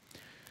order.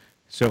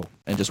 So,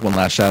 and just one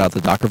last shout out: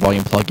 the Docker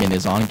Volume plugin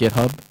is on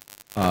GitHub.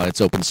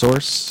 It's open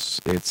source.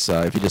 It's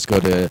if you just go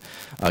to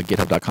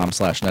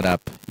github.com/netapp,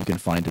 you can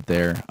find it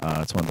there.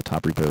 It's one of the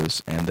top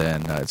repos, and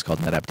then it's called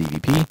NetApp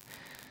DVP.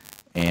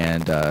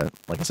 And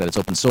like I said, it's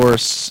open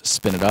source.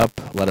 Spin it up.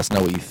 Let us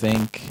know what you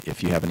think.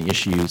 If you have any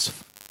issues,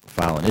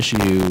 file an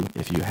issue.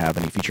 If you have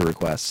any feature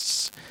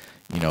requests,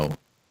 you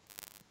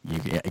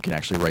can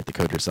actually write the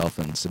code yourself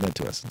and submit it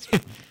to us.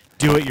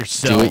 Do it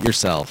yourself. Do it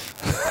yourself.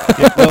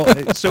 Yeah,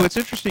 well, so it's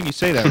interesting you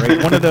say that,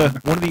 right? One of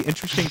the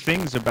interesting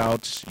things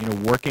about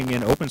working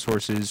in open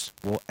source is,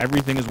 well,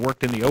 everything is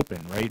worked in the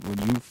open, right? When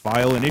you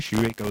file an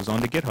issue, it goes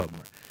on to GitHub.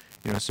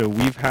 So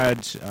we've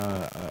had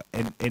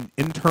an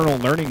internal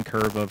learning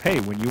curve of, hey,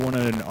 when you want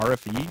an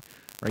RFE,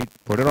 right,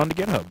 put it onto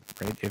GitHub,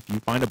 right? If you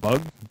find a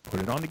bug, put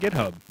it onto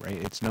GitHub,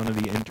 right? It's none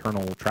of the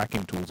internal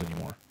tracking tools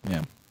anymore.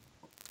 Yeah.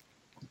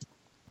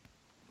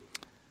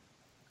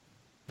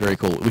 Very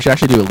cool. We should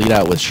actually do a lead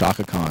out with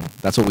ShakaCon.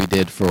 That's what we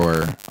did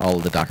for all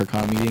of the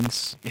DockerCon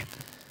meetings.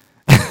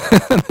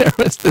 There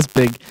was this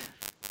big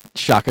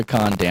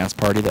ShakaCon dance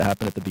party that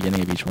happened at the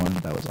beginning of each one.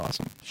 That was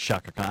awesome.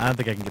 ShakaCon. I don't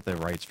think I can get the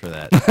rights for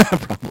that.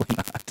 Probably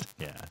not.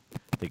 Yeah.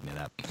 I think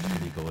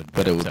NetApp legal would.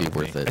 But it would be accept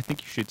worth me. it. I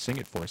think you should sing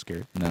it for us,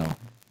 Gary. No,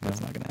 that's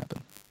not going to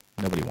happen.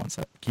 Nobody wants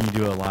that. Can you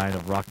do a line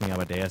of Rock Me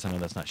Amadeus? I know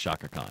that's not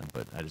ShakaCon,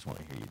 but I just want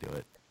to hear you do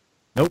it.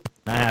 Nope.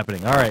 Not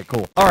happening. All right,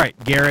 cool. All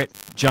right, Garrett,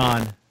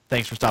 John,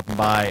 thanks for stopping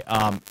by.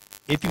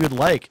 If you would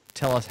like,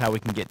 tell us how we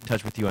can get in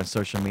touch with you on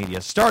social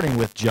media, starting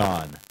with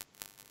John.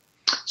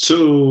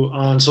 So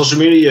on social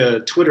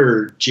media,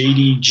 Twitter,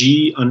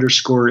 JDG_8.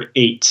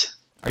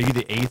 Are you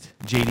the 8th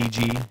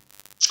JDG?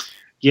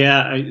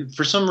 Yeah,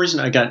 for some reason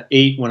I got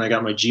 8 when I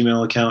got my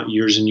Gmail account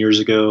years and years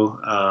ago,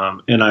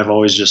 and I've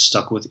always just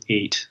stuck with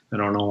 8. I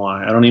don't know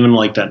why. I don't even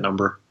like that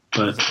number,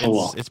 but oh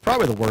well. It's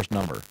probably the worst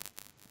number.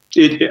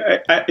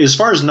 As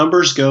far as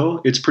numbers go,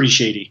 it's pretty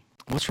shady.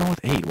 What's wrong with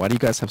 8? Why do you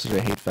guys have such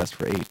a hate fest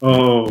for 8?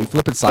 Oh, You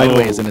flip it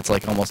sideways and it's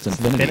like almost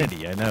infinity.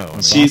 Infinity, I know. I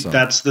mean, see, awesome.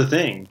 that's the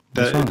thing.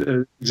 What's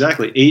wrong?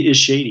 Exactly. 8 is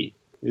shady.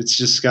 It's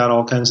just got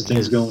all kinds of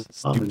things going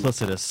it's on.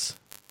 duplicitous.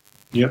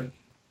 Yep.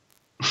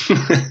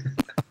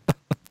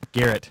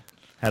 Garrett,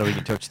 how do we get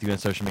in touch with you on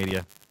social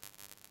media?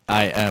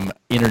 I am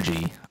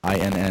Energy,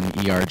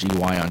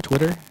 INNERGY on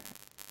Twitter.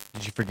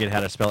 Did you forget how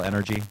to spell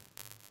energy?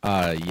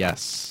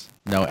 Yes.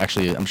 No,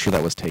 actually, I'm sure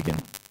that was taken.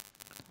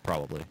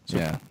 Probably.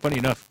 Yeah. Funny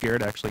enough,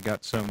 Garrett actually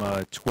got some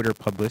Twitter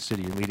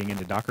publicity leading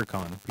into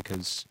DockerCon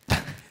because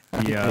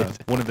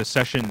one of the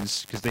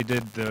sessions, because they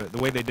did the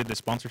way they did the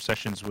sponsor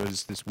sessions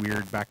was this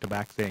weird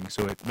back-to-back thing,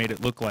 so it made it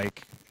look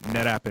like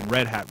NetApp and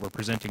Red Hat were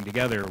presenting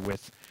together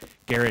with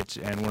Garrett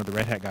and one of the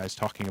Red Hat guys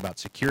talking about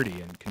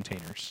security and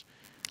containers.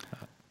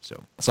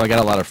 So I got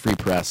a lot of free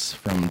press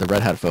from the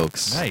Red Hat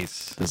folks.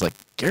 Nice. It's like,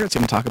 Garrett's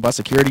going to talk about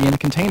security and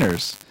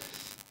containers.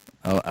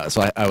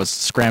 So I was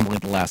scrambling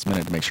at the last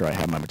minute to make sure I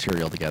had my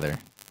material together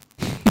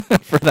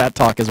for that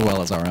talk as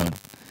well as our own.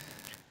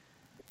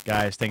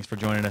 Guys, thanks for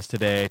joining us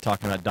today,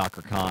 talking about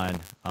DockerCon.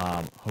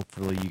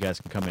 Hopefully you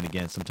guys can come in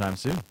again sometime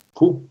soon.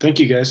 Cool. Thank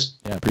you, guys.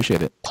 Yeah,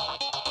 appreciate it.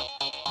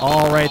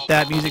 All right,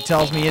 that music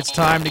tells me it's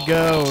time to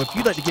go. If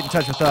you'd like to get in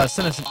touch with us,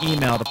 send us an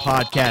email to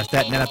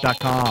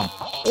podcast@netapp.com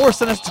or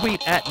send us a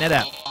tweet at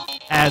NetApp.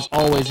 As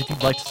always, if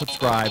you'd like to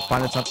subscribe,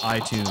 find us on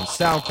iTunes,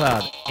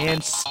 SoundCloud,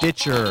 and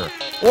Stitcher,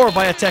 or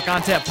via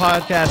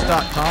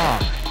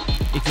TechOnTapPodcast.com.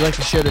 If you like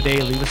the show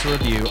today, leave us a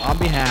review on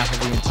behalf of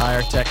the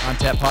entire Tech on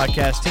Tap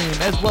podcast team,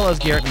 as well as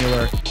Garrett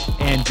Mueller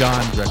and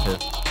John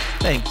Griffith.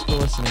 Thanks for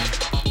listening.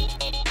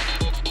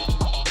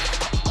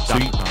 So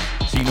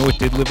you know what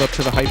did live up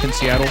to the hype in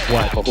Seattle?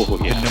 What?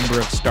 The number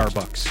of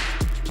Starbucks.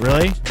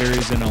 Really? There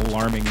is an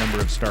alarming number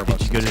of Starbucks.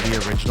 Did you go to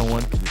the original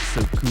one? 'Cause it's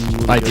so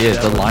cool. I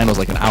did. The line was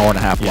like an hour and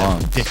a half Yeah,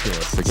 long.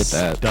 ridiculous. Forget It's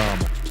that. Dumb.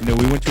 No,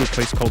 we went to a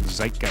place called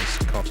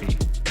Zeitgeist Coffee.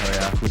 Oh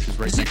yeah, which is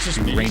right next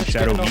to Rain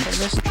Shadow Meats,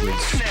 which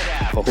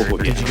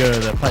was Did you go to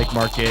the Pike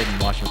Market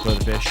and watch them throw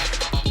the fish?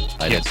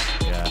 I yes.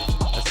 did. Yeah,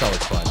 that's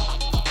always fun.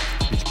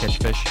 Did you catch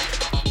fish?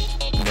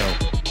 No,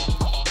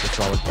 It's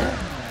always fun.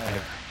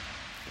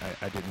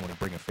 I didn't want to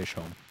bring a fish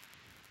home.